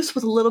 quote, loose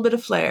with a little bit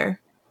of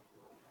flair.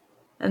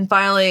 And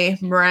finally,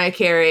 Mariah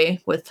Carey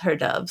with her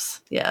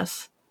doves.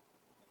 Yes.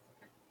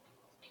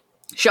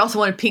 She also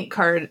wanted pink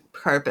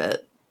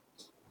carpet.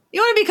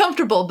 You want to be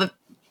comfortable, but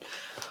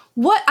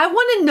I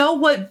want to know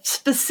what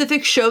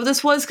specific show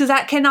this was, because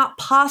that cannot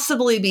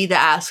possibly be the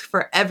ask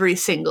for every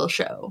single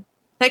show.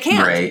 That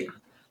can't. Right.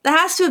 That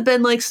has to have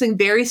been something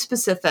very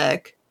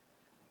specific.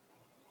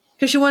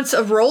 Because she wants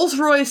a Rolls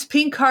Royce,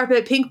 pink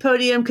carpet, pink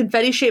podium,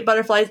 confetti-shaped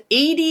butterflies,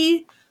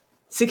 80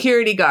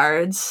 security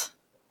guards,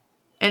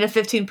 and a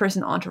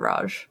 15-person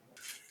entourage.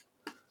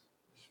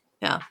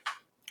 Yeah.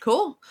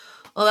 Cool.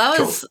 Well, that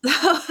was...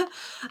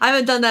 I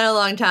haven't done that in a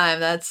long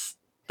time.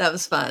 That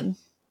was fun.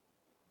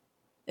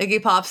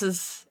 Iggy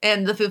Pop's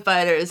and the Foo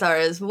Fighters are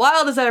as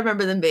wild as I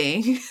remember them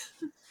being.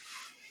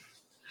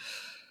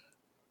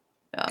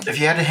 Yeah. If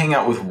you had to hang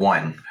out with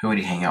one, who would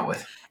you hang out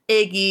with?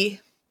 Iggy.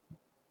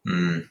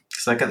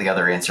 Because I got the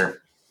other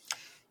answer.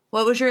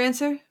 What was your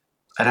answer?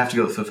 I'd have to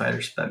go with Foo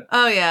Fighters, but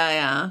Oh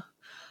yeah.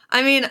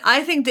 I mean,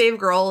 I think Dave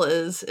Grohl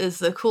is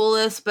the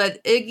coolest,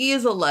 but Iggy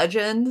is a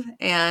legend,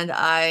 and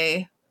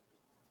I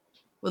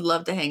would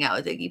love to hang out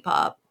with Iggy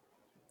Pop.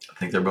 I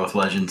think they're both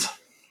legends.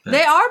 But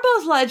They are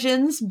both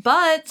legends,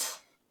 but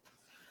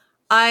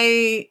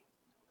I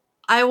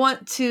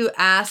want to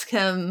ask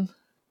him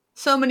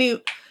so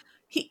many.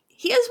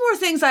 He has more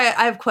things I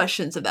have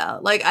questions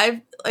about.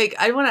 I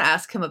want to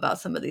ask him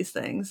about some of these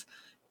things,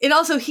 and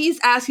also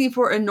he's asking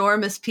for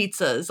enormous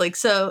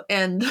pizzas.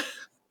 And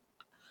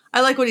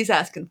I like what he's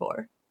asking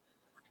for.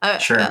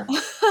 Sure.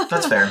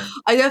 That's fair.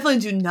 I definitely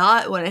do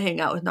not want to hang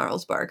out with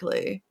Gnarls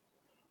Barkley.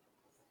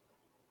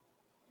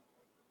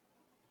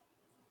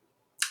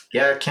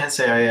 Yeah, I can't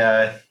say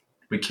I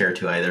would care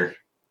to either.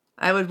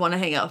 I would want to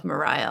hang out with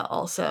Mariah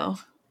also.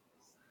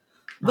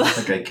 I don't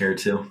think I'd care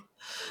to.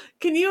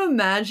 Can you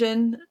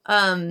imagine?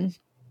 So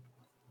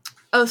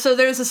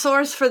there's a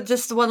source for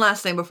just one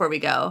last thing before we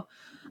go.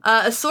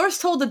 A source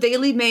told the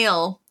Daily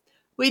Mail,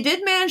 "We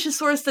did manage to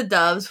source the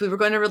doves we were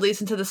going to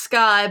release into the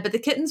sky, but the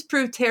kittens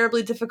proved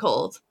terribly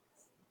difficult.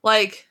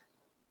 Like,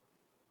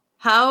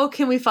 how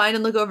can we find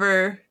and look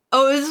over?"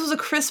 Oh, this was a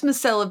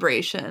Christmas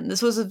celebration.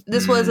 This was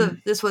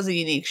a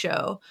unique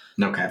show.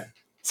 Okay.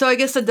 So I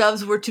guess the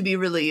doves were to be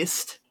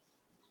released.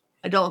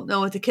 I don't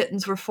know what the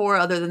kittens were for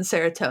other than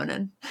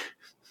serotonin.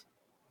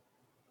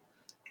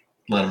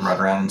 Let them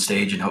run around on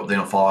stage and hope they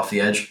don't fall off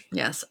the edge.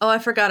 Yes. Oh, I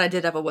forgot I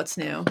did have a what's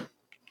new.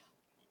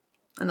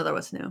 Another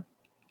what's new.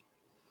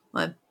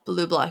 My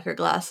blue blocker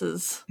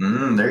glasses.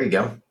 There you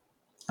go.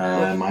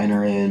 Mine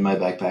are in my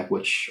backpack,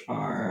 which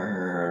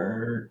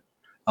are...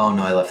 Oh,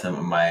 no, I left them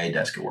on my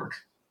desk at work.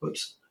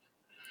 Whoops.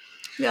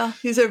 Yeah,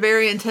 these are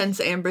very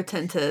intense amber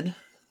tinted,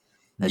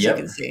 as you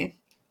can see.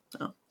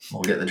 Oh.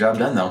 We'll get the job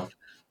done, though.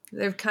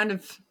 They're kind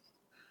of...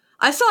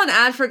 I saw an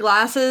ad for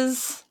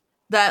glasses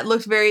that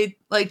looked very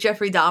like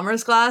Jeffrey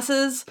Dahmer's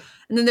glasses,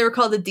 and then they were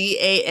called the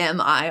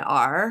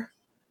DAMIR.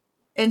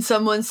 And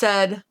someone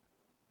said,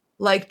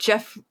 like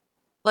Jeffrey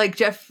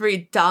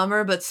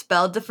Dahmer, but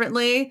spelled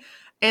differently.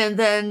 And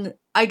then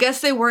I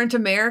guess they weren't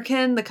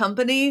American, the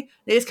company.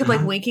 They just kept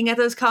like winking at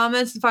those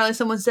comments. And finally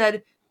someone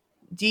said,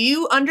 "Do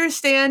you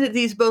understand that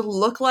these both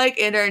look like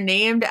and are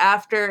named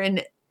after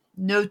an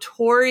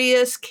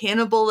notorious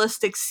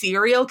cannibalistic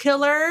serial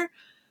killer?"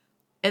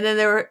 And then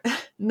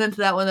to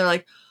that one, they're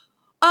like,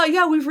 "Oh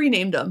yeah, we've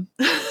renamed them."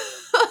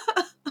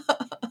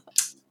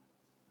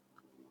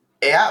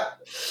 Yeah.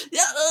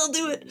 Yeah, I'll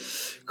do it.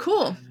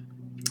 Cool.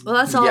 Well,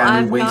 that's all. Yeah,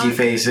 I mean, I've winky got.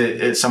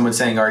 face. Someone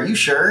saying, "Are you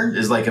sure?"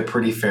 is like a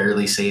pretty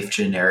fairly safe,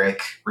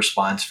 generic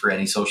response for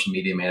any social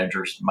media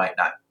managers who might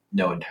not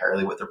know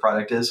entirely what their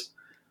product is.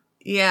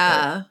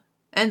 Yeah.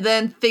 And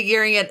then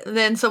figuring it,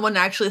 then someone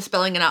actually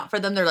spelling it out for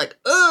them, they're like,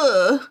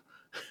 "Ugh."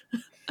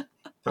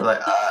 They're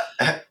like,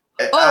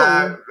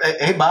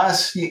 hey,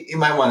 boss, you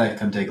might want to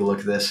come take a look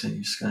at this. And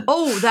you're just gonna...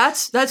 Oh,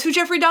 that's who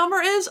Jeffrey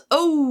Dahmer is?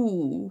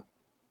 Oh.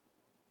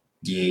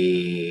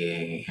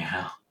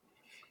 Yeah.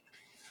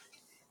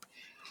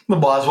 The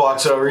boss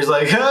walks over. He's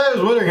like, I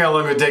was wondering how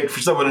long it would take for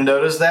someone to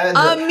notice that.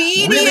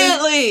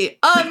 Immediately.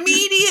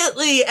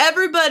 Immediately.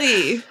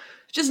 Everybody.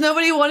 Just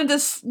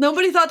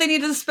nobody thought they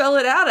needed to spell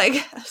it out, I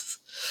guess.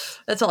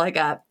 That's all I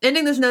got.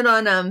 Ending this note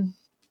on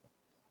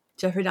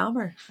Jeffrey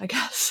Dahmer, I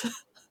guess.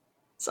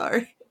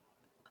 Sorry.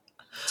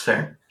 It's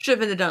fair. Should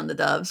have ended on the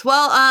doves.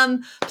 Well,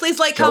 please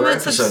like,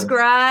 comment,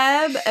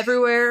 subscribe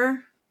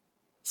everywhere.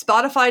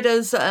 Spotify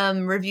does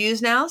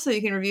reviews now, so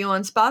you can review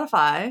on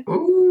Spotify.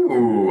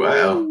 Ooh,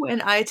 wow. Ooh,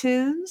 and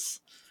iTunes.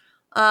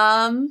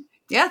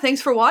 Yeah,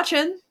 thanks for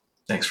watching.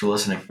 Thanks for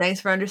listening. Thanks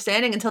for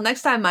understanding. Until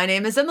next time, my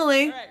name is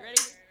Emily. All right,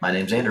 ready? My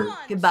name's Andrew.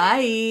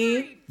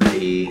 Goodbye.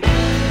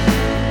 Bye.